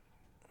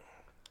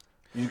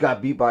 you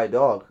got beat by a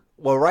dog.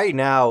 Well, right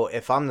now,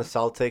 if I'm the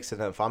Celtics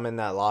and if I'm in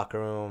that locker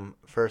room,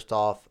 first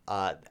off,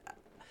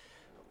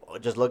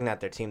 just looking at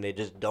their team, they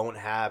just don't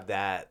have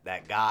that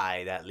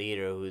guy, that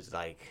leader who's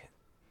like,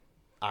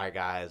 all right,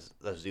 guys,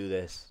 let's do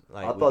this.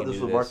 I thought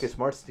this was Marcus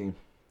Smart's team.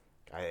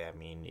 I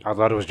mean, I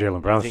thought it was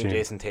Jaylen Brown's team. You think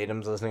Jason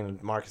Tatum's listening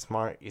to Marcus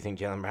Smart? You think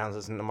Jaylen Brown's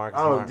listening to Marcus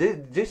I Smart? don't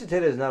know. Jason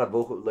Tatum is not a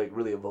vocal,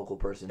 really a vocal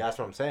person. That's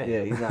what I'm saying.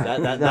 Yeah, he's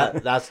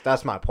not.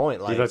 That's my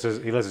point. He lets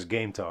his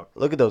game talk.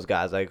 Look at those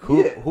guys.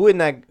 Who in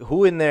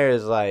there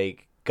is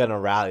gonna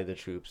rally the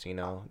troops? You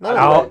know,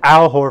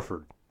 Al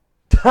Horford,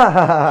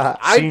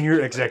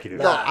 senior executive.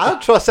 No, I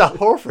don't trust Al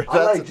Horford.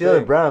 I like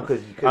Jaylen Brown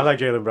because I like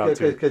Jaylen Brown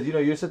too. Because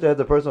you're such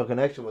a personal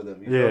connection with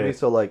him. You feel me?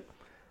 So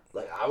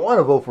I want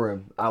to vote for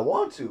him. I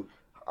want to.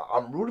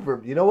 I'm rooting for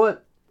him. You know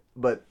what?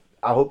 But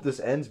I hope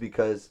this ends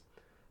because,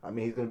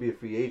 he's going to be a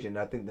free agent.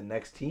 I think the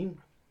next team,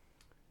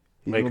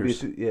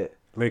 Lakers.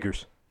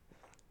 Lakers.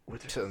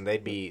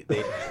 They'd be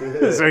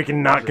so he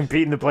can not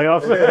compete in the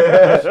playoffs.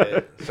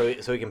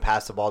 so he can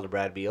pass the ball to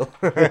Brad Beal.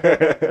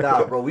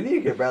 Nah, bro, we need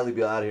to get Bradley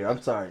Beal out of here.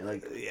 I'm sorry.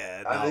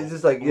 It's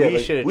just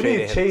we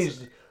need to change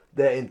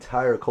that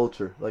entire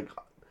culture.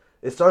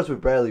 It starts with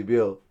Bradley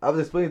Beal. I was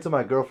explaining to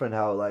my girlfriend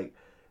how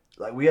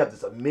we have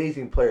this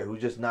amazing player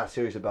who's just not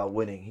serious about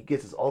winning. He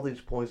gets us all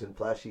these points in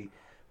flashy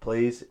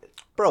plays.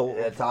 Bro,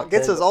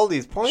 gets us all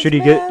these points. Should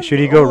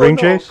he go ring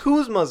chase?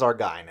 Kuzma's our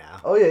guy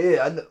now. Oh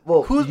yeah.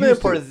 Kuzma and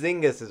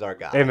Porzingis is our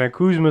guy. Hey man,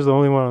 Kuzma's the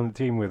only one on the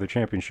team with a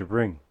championship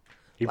ring.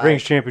 He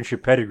brings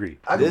championship pedigree.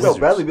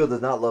 Bradley Beal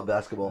does not love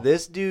basketball.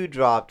 This dude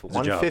dropped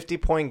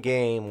 150-point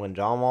game when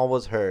John Wall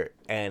was hurt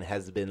and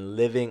has been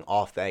living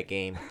off that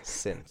game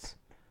since.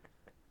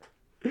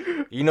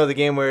 You know the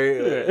game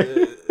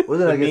where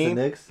Wasn't the it against meme?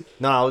 the Knicks?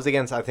 No, it was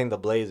against I think the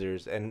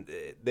Blazers and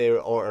they were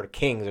or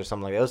Kings or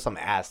something like that. It was some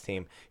ass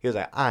team. He was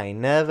like, I ain't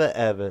never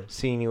ever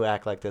seen you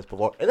act like this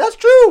before, and that's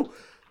true.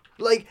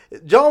 Like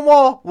John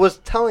Wall was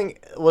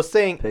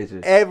saying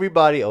Pacers.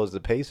 everybody owes the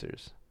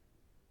Pacers.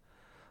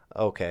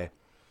 Okay,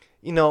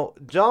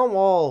 John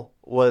Wall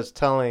was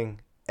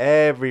telling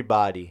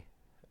everybody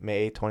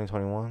May 8th,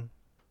 2021.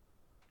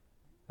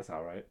 That's not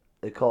right.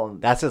 They call him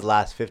That's his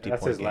last 50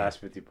 That's point his game.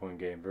 last 50-point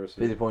game versus.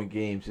 50-point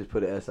games. Just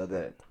put an S on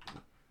that.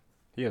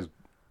 He has.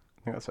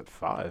 I think that's at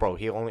 5. Bro,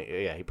 he probably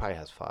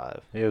has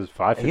 5. He has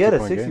 5 He had a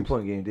 50-point games.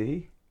 60-point game, did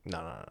he?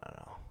 No.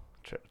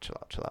 Chill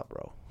out,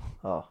 bro.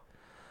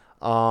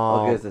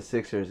 Oh. Against the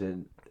Sixers,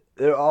 and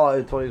they're all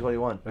in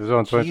 2021. It was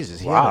on Twitter.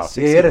 Jesus, Wow.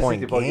 he had a 60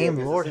 point game game.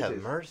 against Lord the have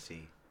Sixers.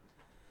 mercy.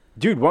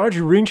 Dude, why aren't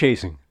you ring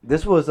chasing?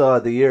 This was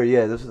the year,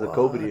 this was the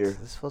COVID year.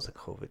 This was a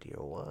COVID year.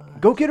 What?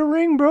 Go get a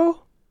ring,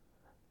 bro.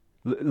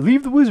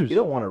 Leave the Wizards. He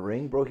don't want a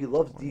ring, bro. He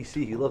loves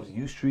DC. He loves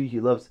U Street. He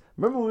loves.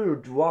 Remember we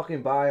were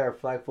walking by our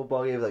flag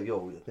football game, like,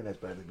 yo, I think that's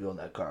Bradley Beal in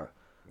that car.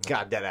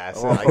 God, dead ass.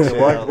 Oh,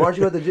 why aren't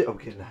you at the gym? I'm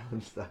kidding.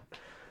 Stop.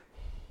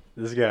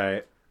 This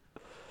guy.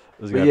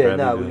 But yeah,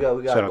 no, we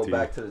Shout gotta out go to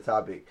back you. to the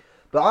topic.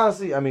 But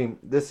honestly, I mean,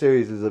 this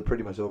series is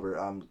pretty much over.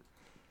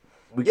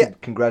 We Yeah. can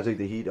congratulate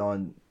the Heat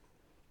on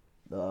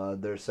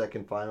their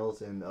second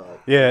finals in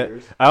Yeah,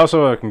 years. I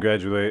also want to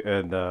congratulate,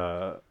 and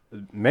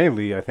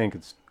mainly I think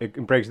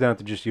it breaks down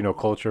to just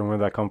culture and where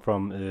that come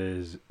from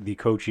is the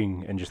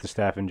coaching and just the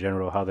staff in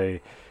general, how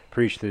they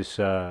preach this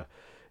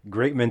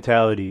great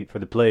mentality for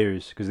the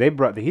players because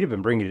the Heat have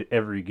been bringing it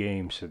every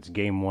game since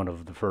game 1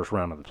 of the first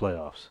round of the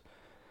playoffs,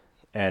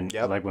 and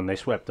like when they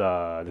swept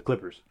the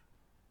Clippers.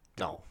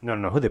 No,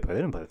 who they play?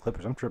 They didn't play the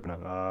Clippers. I'm tripping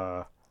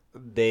on.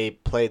 they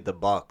played the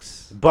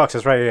Bucks. Bucks.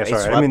 That's right. Yeah, They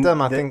sorry. swept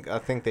them. I think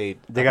they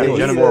got it was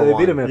gentlemen- They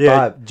beat them in Yeah,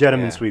 5.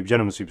 gentleman Yeah. sweep.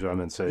 Gentleman sweep is what I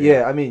meant to say.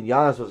 Yeah, I mean,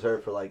 Giannis was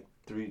hurt for like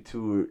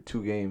two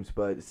games,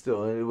 but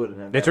still, it wouldn't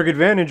have. They took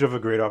advantage of a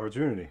great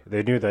opportunity.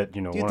 They knew that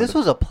Dude, this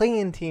was a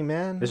playing team,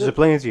 man. This is a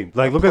playing team.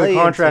 Like, look at the playing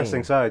contrasting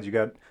team. sides. You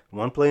got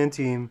one playing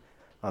team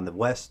on the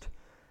West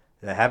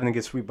that having to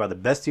get swept by the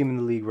best team in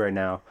the league right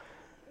now,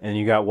 and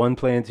you got one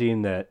playing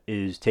team that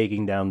is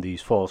taking down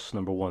these false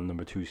number 1,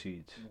 number 2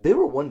 seeds. They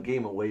were one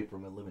game away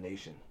from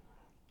elimination.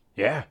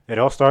 Yeah, it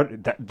all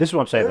started. This is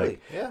what I'm saying. Really?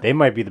 Like, Yeah. they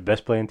might be the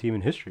best playing team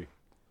in history,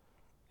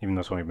 even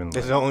though it's only been.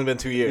 This has only been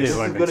 2 years. Yeah, This it's is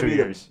only going been to 2 be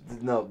years.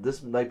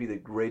 this might be the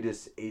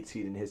greatest 8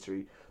 seed in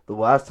history. The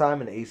last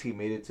time an 8 seed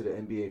made it to the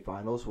NBA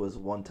Finals was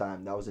one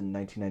time. That was in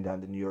 1999,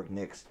 the New York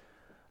Knicks.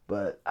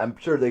 But I'm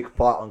sure they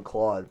fought and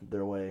clawed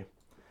their way.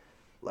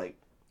 Like,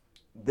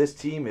 this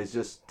team is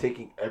just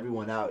taking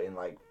everyone out in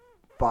like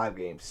 5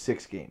 games,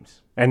 6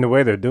 games. And the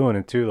way they're doing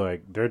it too,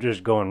 like they're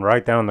just going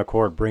right down the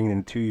court, bringing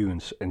it to you,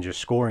 and just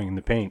scoring in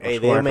the paint. Hey,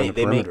 scoring from they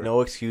the make perimeter.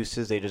 no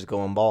excuses. They just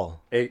go and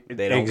ball. They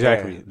don't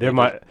Exactly.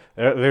 care.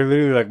 They're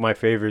literally like my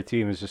favorite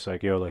team. Is just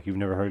like, yo, like you've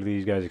never heard of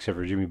these guys except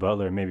for Jimmy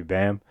Butler and maybe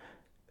Bam,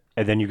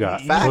 and then you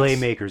got Facts.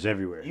 playmakers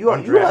everywhere. You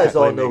Undrafted guys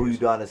all know who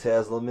playmakers. Udonis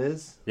Haslam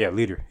is. Yeah,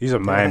 leader. He's a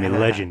Miami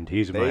legend.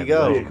 He's a There you Miami go.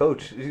 He's a legend.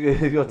 coach.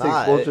 He's going to take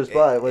Nah, Vulture's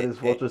spot when his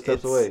Vulture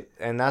steps it's- away.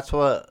 And that's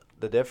what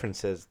the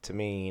difference is to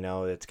me.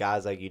 It's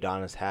guys like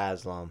Udonis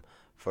Haslam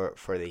for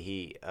the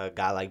Heat, a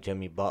guy like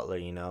Jimmy Butler,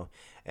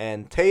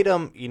 and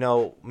Tatum.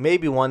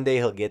 Maybe one day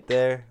he'll get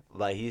there.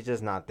 Like he's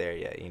just not there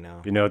yet.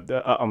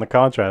 On the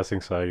contrasting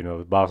side,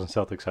 the Boston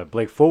Celtics have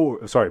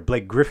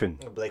Blake Griffin.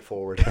 Blake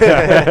forward.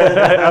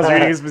 I was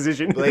reading his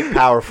position. Blake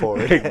power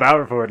forward. Blake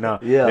power forward now.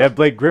 Yeah. They have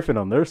Blake Griffin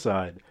on their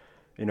side.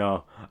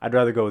 I'd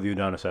rather go with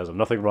Udonis Haslam.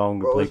 Nothing wrong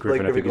with Bro, Blake Blake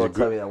Griffin. I think he's a going to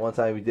tell good. me that one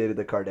time he dated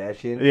the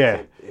Kardashian. Yeah. He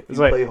said, if It's you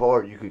like, play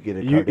hard, you could get a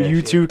Kardashian.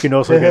 You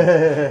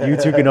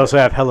two can also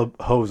have hella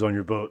hoes on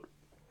your boat.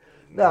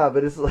 Nah,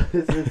 but it's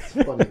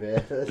funny,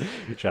 man.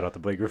 Shout out to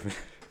Blake Griffin.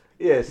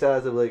 Yeah, shout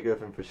out to Blake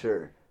Griffin for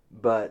sure.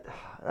 But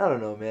I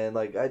don't know, man.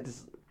 Like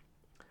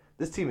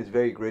this team is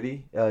very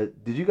gritty. Did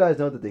you guys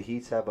know that the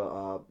Heats have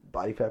a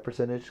body fat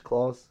percentage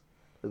clause?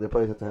 That their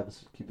players have to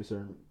keep a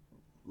certain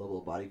level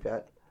of body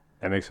fat.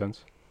 That makes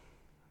sense.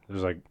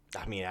 There's like,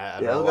 I mean, Yeah,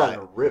 I don't those know guys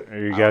why. are ripped.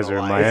 you I guys don't are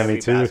know in why Miami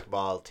every too.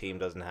 basketball team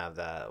doesn't have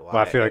that. Well,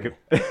 I feel like,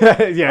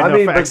 And- yeah, I no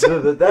mean, facts.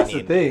 but that's I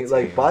mean, the thing. it's-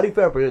 Like body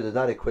fat percentage does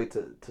not equate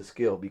to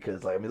skill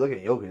because, like, I mean, look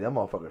at Jokic. That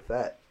motherfucker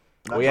fat.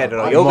 Oh yeah, no,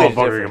 Body- Jokic is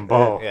motherfucker different. can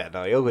ball. Yeah, no,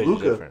 Jokic is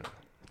Luka. different.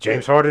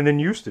 James Harden in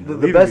Houston. The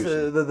Leave best,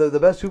 Houston. the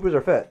best hoopers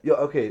are fat. Yo,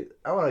 okay,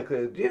 I want to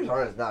clear. James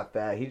Harden's not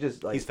fat. He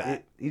just like He's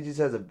fat. He just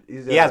has a.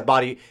 He has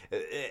body.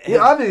 He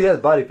obviously has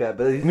body fat,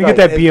 but he's Let me get like-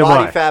 that his BMI.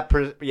 body fat.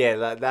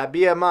 That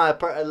BMI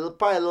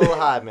probably a little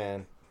high,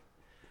 man.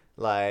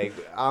 Like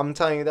I'm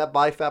telling you, that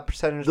body fat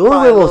percentage is The only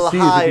probably way a we'll little see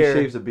is if he higher.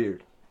 shaves a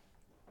beard.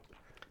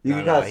 You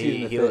can kind of see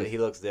it in the face. He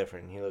looks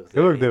different. He looks.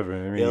 He look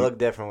different. I mean, He look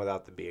different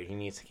without the beard. He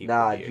needs to keep.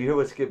 Nah, the did beard. you hear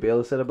what Skip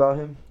Bayless said about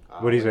him?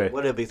 What'd he say?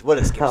 What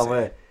did Skip Oh, say?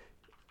 man.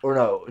 Or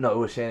no, it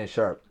was Shannon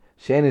Sharp.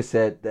 Shannon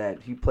said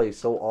that he plays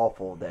so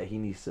awful that he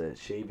needs to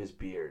shave his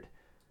beard,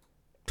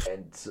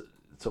 and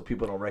so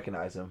people don't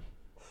recognize him.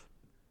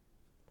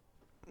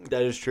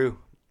 That is true.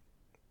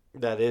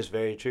 That is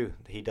very true.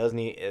 He does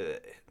need.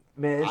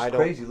 Man, it's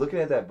crazy looking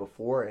at that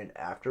before and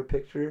after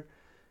picture.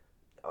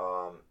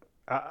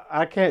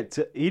 I can't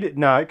eat it.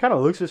 No, it kind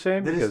of looks the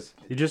same because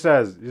he just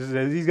has.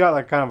 He's got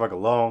like kind of like a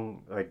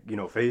long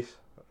face.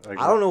 Like,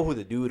 I don't know who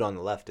the dude on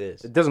the left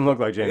is. It doesn't look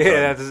like James.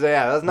 Yeah, that's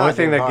not. The only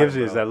thing James that gives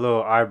Harden, it is that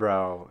little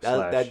eyebrow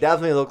slash. That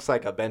definitely looks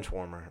like a bench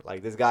warmer.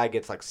 Like this guy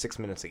gets like 6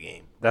 minutes a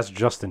game. That's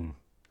Justin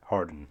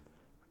Harden.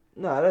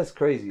 No, that's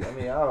crazy. I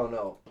mean, I don't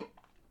know.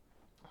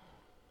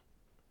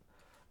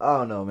 I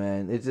don't know,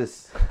 man. It's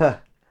just.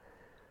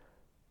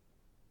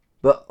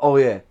 But oh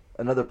yeah,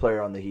 another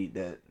player on the Heat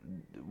that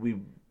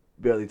we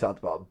barely talked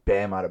about,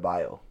 Bam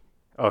Adebayo.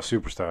 Oh,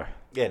 superstar.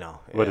 Yeah,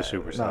 no. What a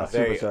superstar. No,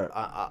 Very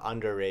superstar.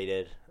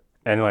 Underrated.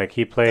 And like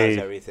he plays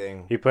Does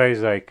everything. He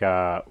plays like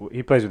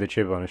he plays with a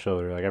chip on his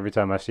shoulder. Like every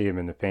time I see him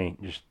in the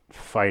paint, just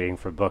fighting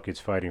for buckets,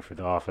 fighting for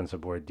the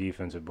offensive board,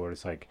 defensive board.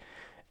 It's like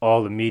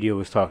all the media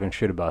was talking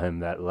shit about him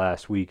that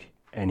last week,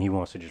 and he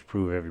wants to just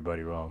prove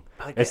everybody wrong.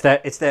 It's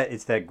that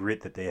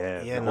grit that they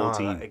have. Yeah, the whole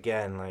team.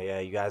 Again, like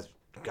you guys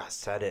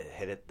said it,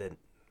 hit it the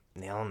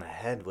nail on the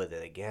head with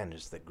it again.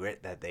 Just the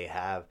grit that they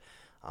have,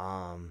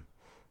 and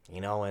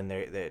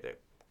their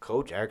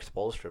coach Eric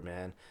Spoelstra,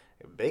 man.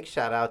 Big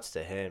shout outs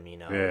to him,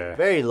 Yeah.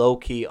 Very low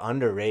key,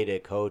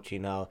 underrated coach,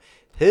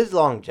 His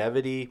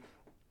longevity,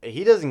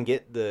 he doesn't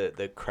get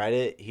the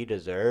credit he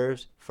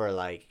deserves for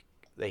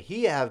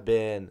he have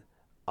been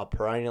a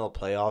perennial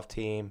playoff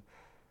team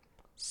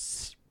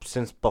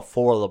since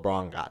before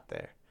LeBron got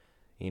there,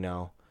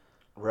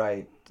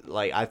 Right.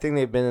 Like I think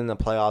they've been in the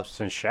playoffs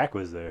Since Shaq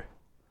was there.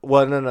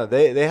 Well, no,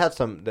 they had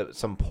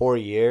some poor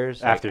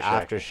years After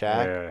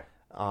Shaq.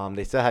 Yeah.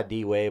 They still had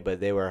D Wade,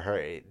 but they were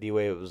hurt. D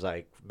Wade was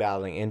like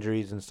battling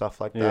injuries and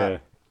stuff like that. Yeah.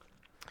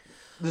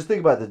 Just think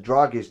about the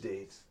Dragic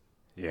days.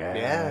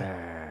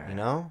 Yeah.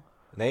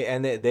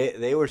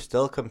 They were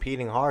still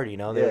competing hard. They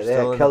were They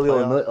still had in Kelly the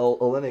playoffs.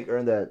 Olynyk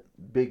earned that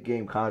big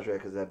game contract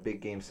because that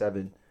big game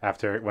 7.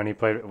 After when he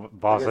played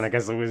Boston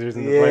against the Wizards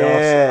in the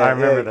playoffs, I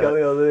remember that.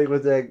 Kelly Olynyk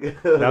was that.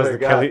 That was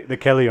the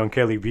Kelly on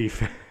Kelly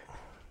beef.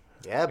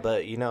 Yeah,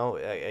 but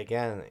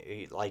again,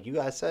 like you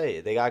guys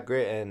say, they got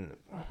grit, and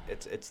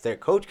it's their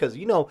coach because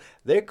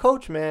their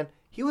coach, man,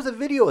 he was a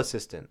video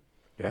assistant.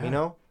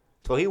 Yeah.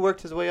 So he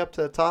worked his way up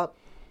to the top,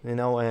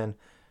 and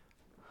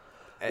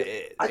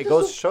it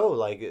goes to show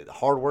like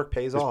hard work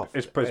pays off.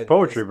 It's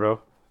poetry, bro.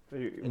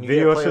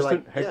 Video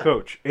assistant, head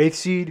coach, 8th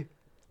seed,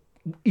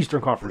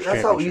 Eastern Conference.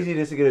 That's how easy it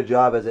is to get a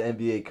job as an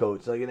NBA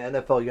coach. Like in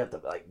the NFL, you have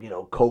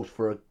to coach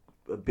for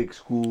a big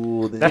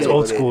school. That's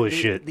old school as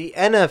shit. The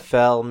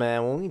NFL,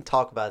 man. When we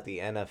talk about the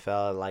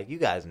NFL, like you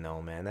guys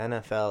know, man, the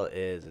NFL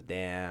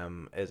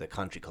is a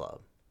country club.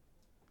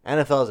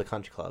 NFL is a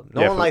country club.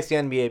 No one likes the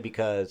NBA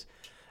because,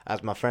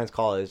 as my friends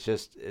call it,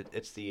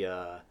 it's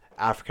the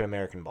African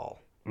American ball.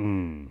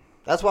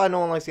 That's why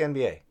no one likes the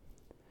NBA.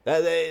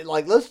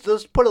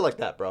 Let's put it like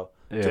that, bro.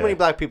 Yeah. Too many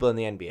black people in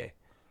the NBA.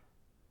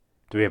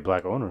 Do we have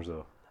black owners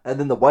though? And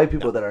then the white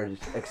people that are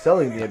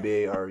excelling in the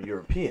NBA are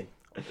European.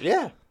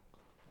 Yeah.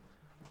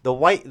 The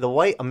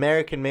white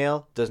American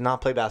male does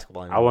not play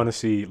basketball anymore. I want to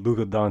see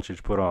Luka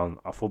Doncic put on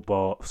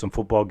some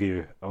football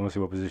gear. I want to see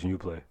what position you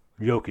play.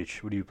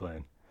 Jokic, what are you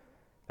playing?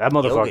 That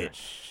motherfucker.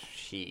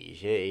 Jokic,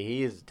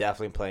 he is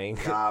definitely playing.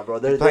 Nah, bro,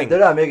 they're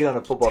not making it on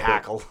a football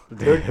tackle.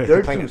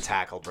 They're playing too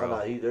tackle,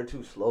 bro. They're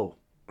too slow.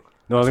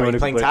 No, only one who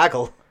playing can play,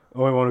 tackle.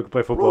 only one who can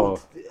play football.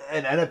 Bro,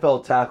 an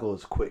NFL tackle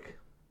is quick.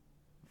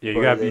 Yeah,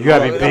 you gotta be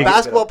The big.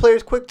 basketball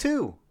player's quick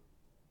too.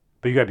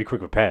 But you gotta be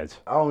quick with pads.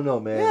 I don't know,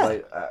 man. Yeah.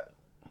 Like,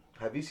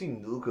 have you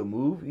seen Luka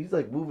move? He's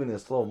like moving in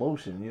slow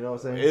motion. You know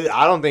what I'm saying?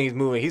 I don't think he's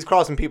moving. He's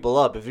crossing people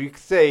up. If you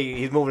say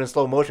he's moving in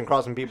slow motion,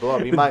 crossing people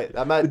up,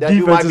 that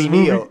dude might be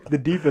Neo. The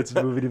defense is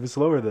moving even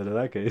slower than in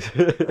that case.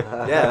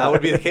 Yeah, that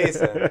would be the case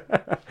then.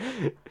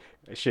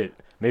 Shit,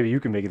 maybe you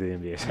can make it to the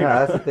NBA.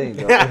 Nah, that's the thing,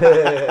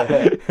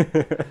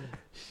 though.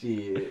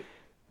 Shit.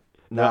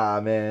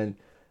 Nah, man.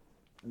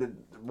 The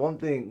one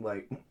thing,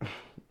 like,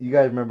 you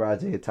guys remember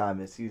Isaiah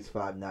Thomas? He's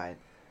 5'9".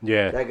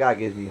 Yeah. That guy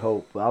gives me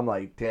hope. But I'm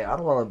like, damn, I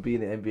don't want to be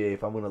in the NBA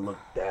if I'm going to look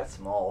that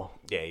small.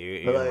 Yeah,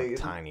 you're like,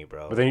 tiny,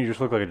 bro. But then you just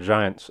look like a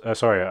giant. You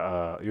look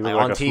like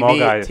on a TV, small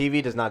guy.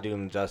 TV does not do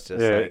him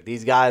justice. Yeah. Like,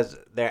 these guys,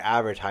 their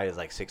average height is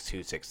like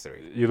 6'2",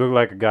 6'3". You look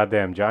like a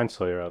goddamn giant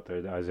slayer out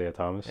there, Isaiah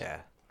Thomas. Yeah.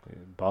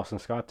 Boston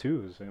Scott,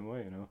 too, is the same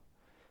way,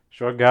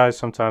 Short guys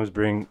sometimes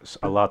bring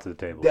a lot to the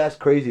table. That's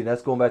crazy, and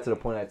that's going back to the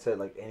point I said,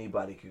 like,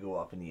 anybody could go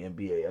off in the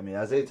NBA. I mean,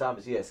 Isaiah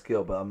Thomas, he has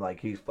skill, but I'm like,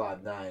 he's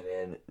 5'9",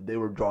 and they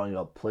were drawing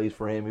up plays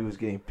for him. He was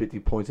getting 50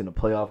 points in the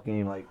playoff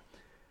game, like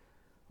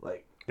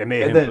They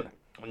made and him.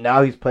 then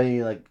now he's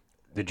playing, like,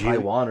 The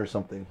Taiwan or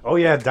something. Oh,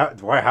 yeah,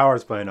 Dwight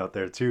Howard's playing out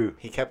there, too.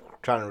 He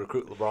kept trying to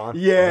recruit LeBron.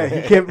 Yeah,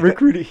 he kept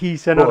recruiting. He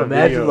sent Bro, out a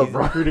imagine video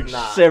LeBron. recruiting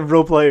Nah.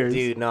 several players.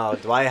 Dude, no.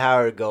 Dwight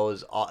Howard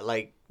goes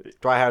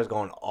Dwight Howard's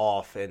going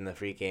off in the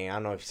free game. I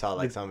don't know if you saw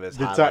some of his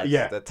highlights.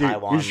 The dude,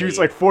 Taiwan he shoots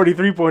league. like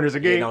 43 pointers a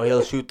game.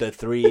 He'll shoot the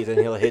threes and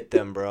he'll hit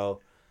them, bro.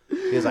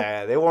 He's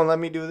like, they won't let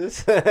me do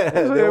this. They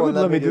wouldn't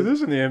let me do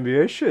this in the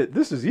NBA. Shit,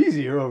 this is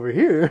easier over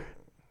here.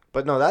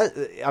 But no,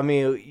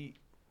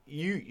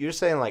 you're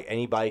saying like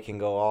anybody can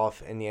go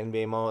off in the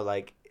NBA mode.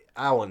 Like,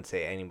 I wouldn't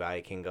say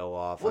anybody can go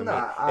off.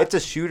 Well, it's a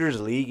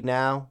shooter's league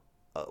now,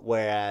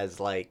 whereas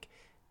like,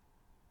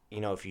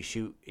 if you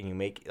shoot and you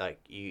make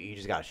you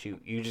just gotta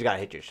shoot. You just gotta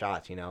hit your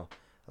shots.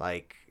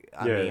 Like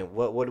I mean,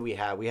 what do we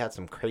have? We had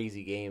some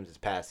crazy games this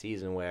past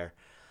season where,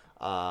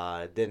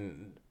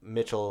 Donovan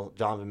Mitchell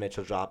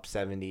dropped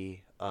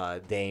 70,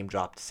 Dame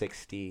dropped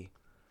 60.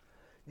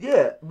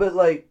 Yeah, but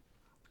like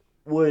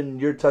when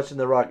you're touching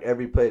the rock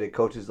every play, the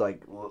coach is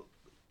like, well,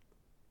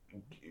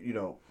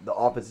 the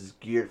offense is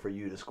geared for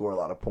you to score a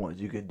lot of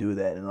points. You can do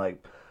that, and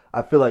like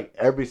I feel like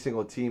every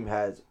single team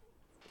has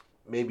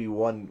maybe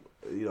one,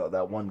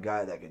 that one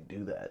guy that can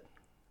do that.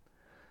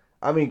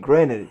 I mean,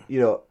 granted,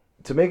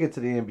 to make it to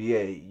the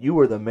NBA, you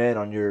were the man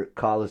on your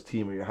college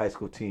team or your high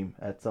school team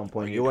at some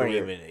point. You weren't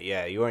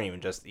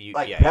even just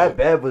Pat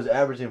Bev was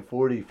averaging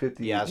 40,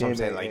 50. Yeah, that's what I'm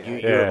saying. Like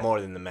you were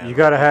more than the man. You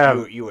gotta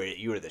have you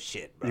were the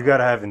shit, bro. You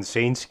gotta have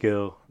insane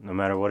skill, no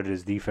matter what it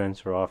is,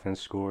 defense or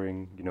offense,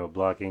 scoring,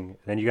 blocking.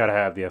 Then you gotta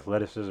have the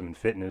athleticism and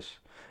fitness,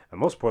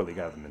 and most importantly, you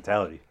gotta have the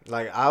mentality.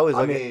 Like I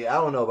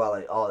don't know about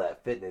like all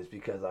that fitness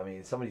because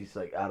some of these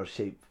like out of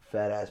shape,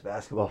 fat ass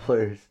basketball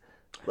players.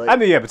 Like,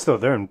 but still,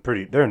 they're in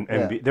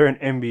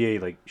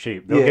NBA like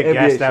shape. They'll get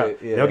gassed out.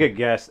 They'll get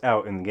gassed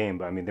out in the game,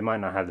 but they might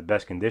not have the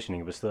best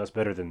conditioning, but still, that's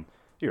better than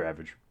your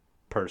average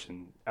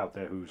person out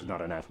there who's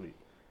not an athlete.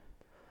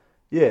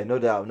 Yeah, no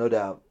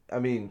doubt. I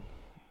mean,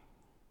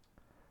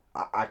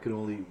 I can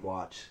only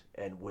watch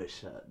and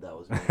wish that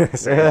was me.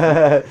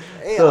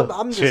 Hey,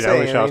 I'm just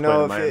saying,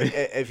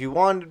 if you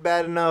wanted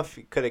bad enough,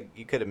 you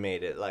could have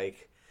made it.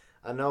 Like,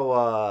 I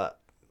know.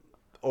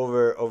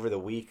 Over the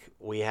week,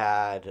 we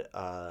had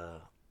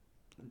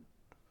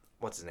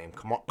what's his name?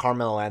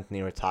 Carmelo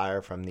Anthony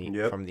retire from the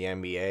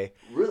NBA.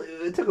 Really,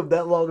 it took him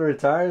that long to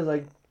retire?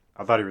 Like,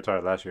 I thought he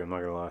retired last year. I'm not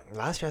gonna lie.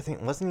 Last year, I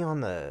think wasn't he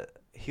on the?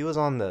 He was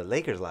on the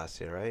Lakers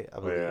last year, right? I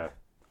believe. Yeah.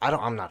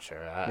 I'm not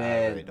sure.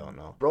 I really don't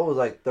know. Bro was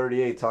like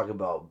 38 talking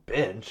about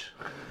bench.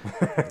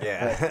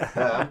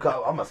 Yeah.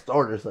 I'm a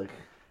starter. It's like.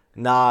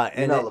 Nah,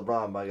 you're not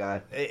LeBron, my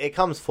guy. It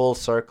comes full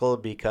circle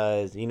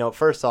because,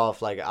 first off,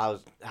 like, I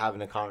was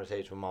having a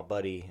conversation with my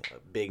buddy, a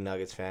big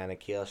Nuggets fan,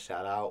 Akil,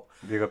 shout out.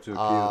 Big up to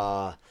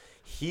Akil.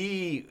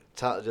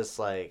 Just,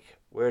 like,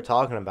 we were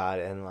talking about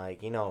it, and, like,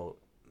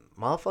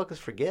 motherfuckers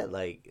forget,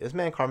 like, this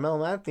man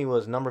Carmelo Anthony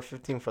was number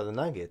 15 for the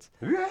Nuggets.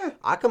 Yeah.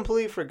 I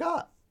completely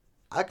forgot.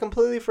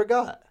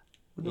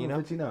 Who's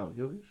number 15 now?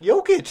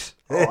 Jokic.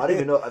 Oh, I didn't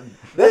even know.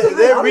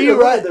 They're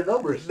rewriting their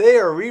numbers. They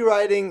are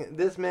rewriting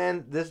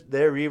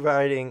they're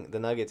rewriting the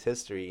Nuggets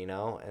history, and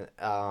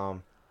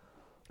well,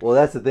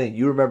 that's the thing.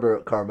 You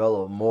remember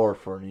Carmelo more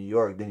for New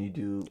York than you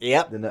do.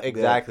 Yep,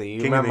 exactly.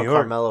 You remember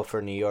Carmelo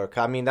for New York.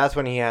 I mean, that's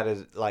when he had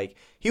his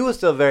he was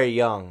still very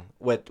young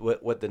with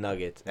the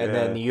Nuggets, and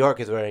then New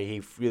York is where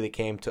he really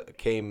came to.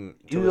 He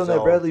was on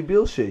that Bradley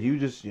Beal shit. He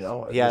was just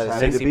yeah,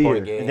 just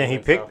 60-point game, and then he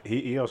picked.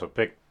 He also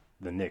picked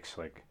the Knicks.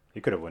 Like, he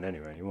could have went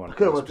anywhere. He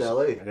could have went to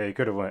LA. Yeah, he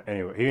could have went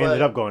anywhere. He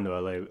ended up going to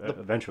LA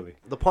eventually.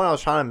 The point I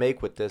was trying to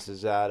make with this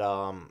is that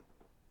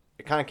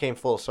it kind of came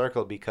full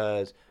circle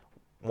because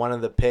one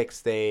of the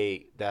picks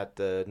that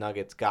the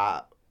Nuggets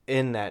got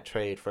in that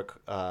trade for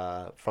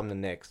from the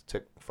Knicks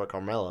for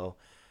Carmelo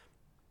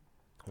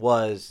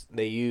was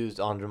they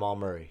used on Jamal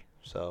Murray.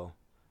 So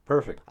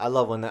perfect. I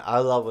love when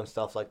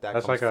stuff like that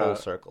comes full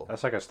circle.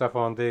 That's like a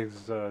Stephon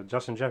Diggs,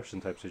 Justin Jefferson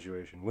type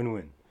situation.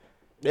 Win-win.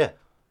 Yeah.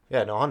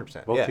 Yeah, no,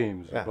 100%. Both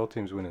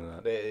teams winning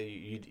that.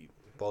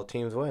 Both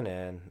teams win,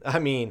 and I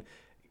mean,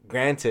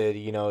 granted,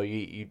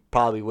 you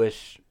probably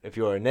wish if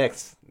you were a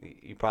Knicks,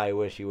 you probably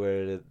wish you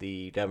were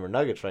the Denver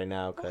Nuggets right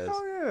now because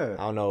I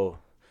don't know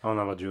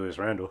about Julius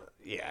Randle.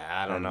 Yeah,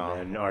 I don't know.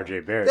 And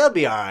RJ Barrett. They'll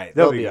be all right.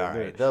 They'll be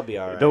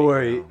all right. Don't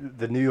worry.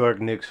 The New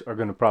York Knicks are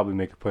going to probably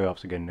make the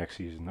playoffs again next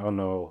season. I don't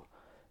know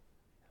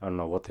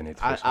what they need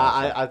to fix.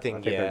 I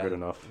think they're good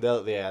enough.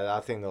 I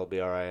think they'll be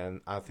all right,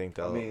 and I think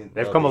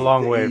they've come a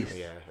long way.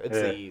 Yeah, it's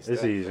the East.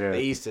 It's the East. Yeah. The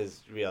East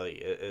is really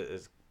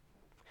is.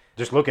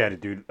 Just look at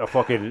it, dude. A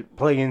fucking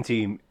play-in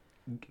team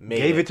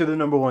gave it to the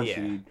number one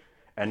seed,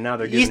 and now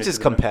they're giving East it to is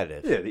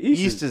competitive. Yeah, the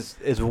East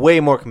is way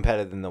more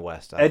competitive than the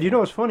West. And you know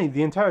what's funny?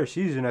 The entire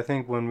season, I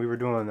think, when we were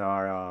doing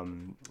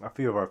a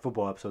few of our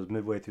football episodes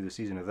midway through the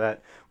season of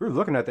that, we were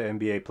looking at the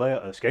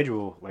NBA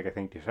schedule, like I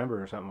think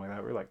December or something like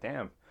that. We were like,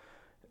 damn.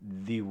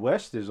 The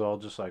West is all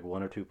just like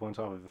 1 or 2 points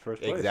off of the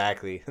first place.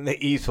 Exactly. And the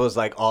East was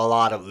like a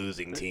lot of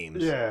losing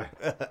teams. Yeah.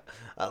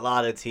 A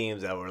lot of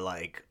teams that were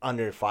like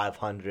under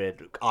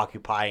 500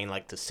 occupying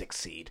like the 6th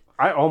seed.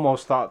 I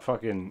almost thought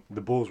fucking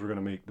the Bulls were going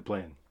to make the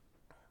play-in.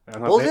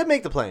 Bulls did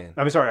make the play-in.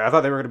 I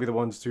thought they were going to be the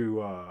ones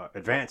to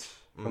advance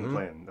from the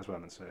play-in. That's what I'm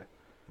going to say.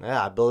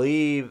 Yeah, I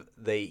believe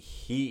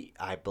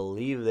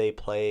they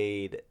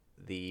played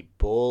the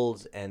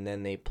Bulls and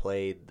then they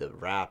played the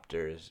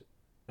Raptors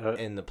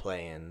in the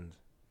play-in.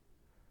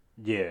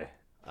 Yeah.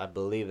 I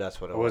believe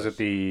that's what it was. Or was was it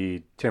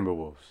the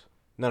Timberwolves?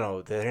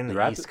 No, they're in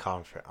the East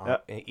Conference,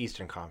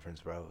 Eastern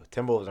Conference, bro.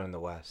 Timberwolves are in the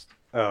West.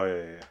 Oh,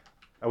 yeah.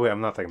 Oh, wait,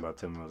 I'm not thinking about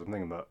Timberwolves. I'm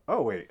thinking about...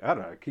 Oh, wait, I don't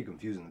know. I keep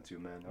confusing the two,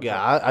 man.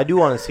 Yeah, I do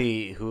want to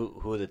see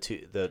who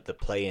the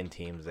play-in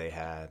teams they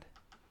had.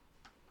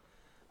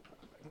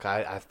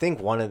 I think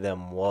one of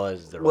them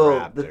was the Well,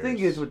 Raptors. the thing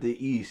is with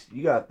the East,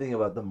 you got to think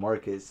about the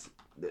markets.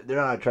 They're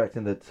not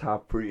attracting the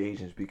top free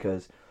agents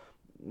because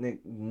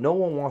no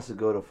one wants to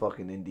go to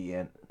fucking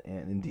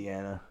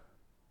Indiana.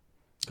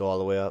 Go all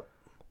the way up.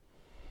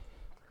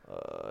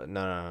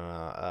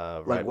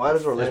 No. Like, Right why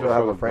does Orlando before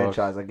have the a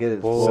franchise? I get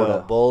it, Bulls. Florida.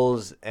 So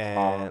Bulls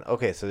and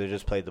okay, so they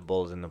just played the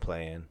Bulls in the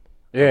play-in.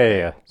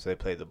 Yeah. So they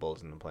played the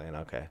Bulls in the play-in.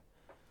 Okay.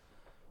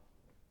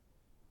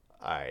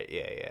 All right.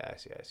 Yeah. I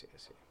see.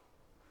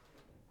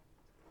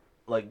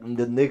 Like,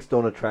 the Knicks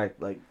don't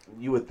attract, like,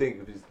 you would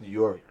think if it's New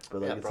York.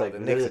 But, like, Yeah, it's bro, like the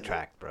Knicks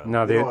attract, bro.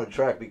 No, they don't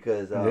attract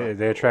because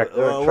they attract.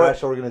 they're a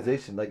trash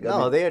organization. Like,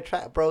 No, they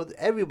attract, bro.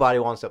 Everybody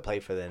wants to play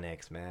for the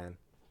Knicks, man.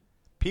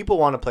 People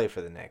want to play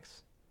for the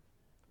Knicks.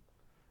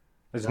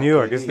 It's New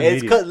York. It's the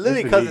It's media. literally It's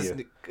the because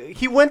media.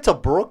 he went to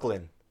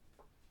Brooklyn.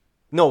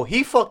 No,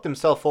 he fucked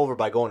himself over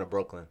by going to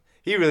Brooklyn.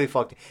 He really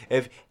fucked.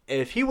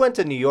 If he went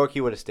to New York,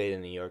 he would have stayed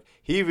in New York.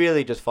 He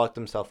really just fucked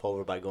himself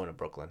over by going to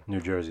Brooklyn.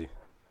 New Jersey.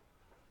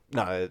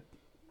 No,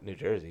 New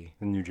Jersey.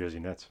 The New Jersey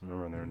Nets.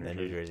 Remember when they were in The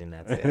New Jersey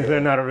Nets. Yeah.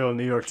 They're not a real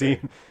New York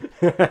team.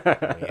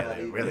 Yeah,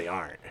 they really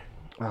aren't.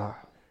 Ah.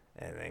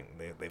 And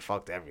they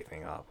fucked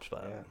everything up.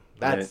 But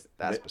Yeah.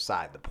 that's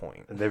beside the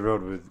point. They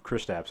rode with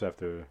Kristaps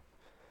after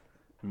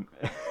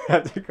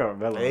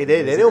Carmelo. They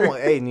didn't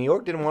want. Hey, New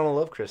York didn't want to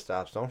love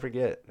Kristaps. Don't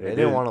forget, they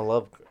didn't want to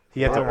love.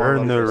 He had to They didn't earn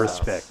wanna the love Kristaps.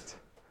 respect,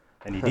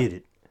 and he did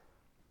it.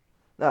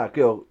 Nah,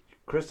 yo,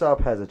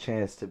 Kristaps has a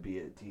chance to be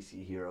a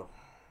DC hero.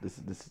 This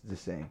is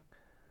just saying.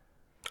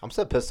 I'm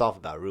so pissed off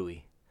about Rui.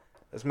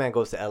 This man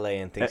goes to LA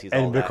and thinks he's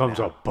all And that becomes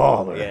now. a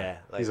baller. Yeah,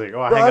 He's like,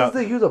 oh, I Bro, hang I out. just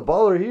think he was a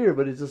baller here,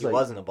 but it's just he like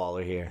wasn't a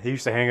baller here. He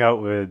used to hang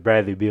out with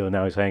Bradley Beal.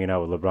 Now he's hanging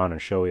out with LeBron and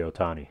Shohei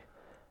Ohtani.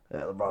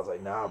 yeah, LeBron's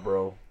like, nah,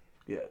 bro.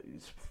 Yeah,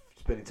 you're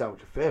spending time with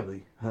your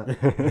family. Huh?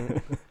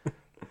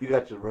 You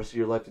got the rest of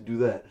your life to do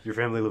that. Your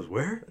family lives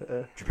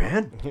where?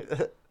 Japan?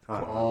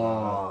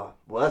 Oh,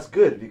 well, that's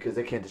good because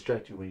they can't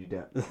distract you when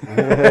you're down.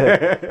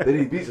 They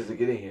need visas to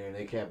get in here, and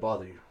they can't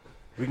bother you.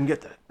 We can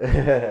get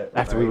that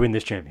after we win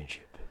this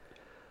championship.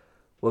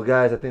 Well,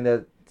 guys, I think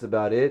that's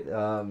about it.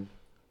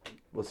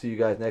 We'll see you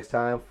guys next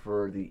time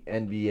for the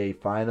NBA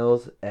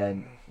Finals,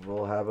 and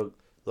we'll have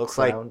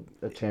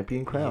a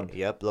champion crown.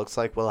 Yep, looks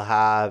like we'll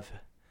have.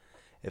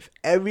 If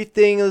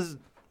everything is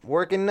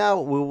working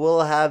out, we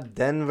will have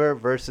Denver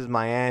versus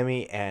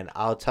Miami, and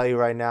I'll tell you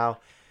right now.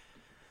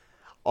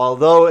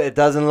 Although it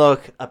doesn't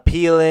look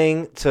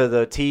appealing to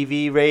the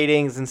TV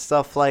ratings and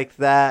stuff like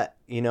that,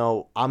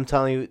 I'm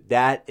telling you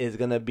that is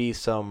going to be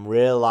some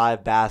real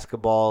live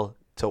basketball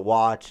to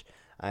watch,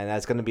 and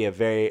that's going to be a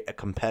very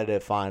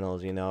competitive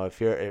finals. If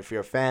you're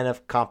a fan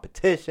of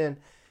competition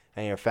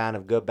and you're a fan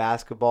of good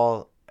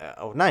basketball,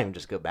 or not even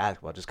just good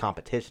basketball, just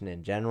competition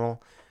in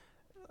general,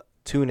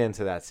 tune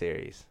into that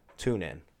series. Tune in.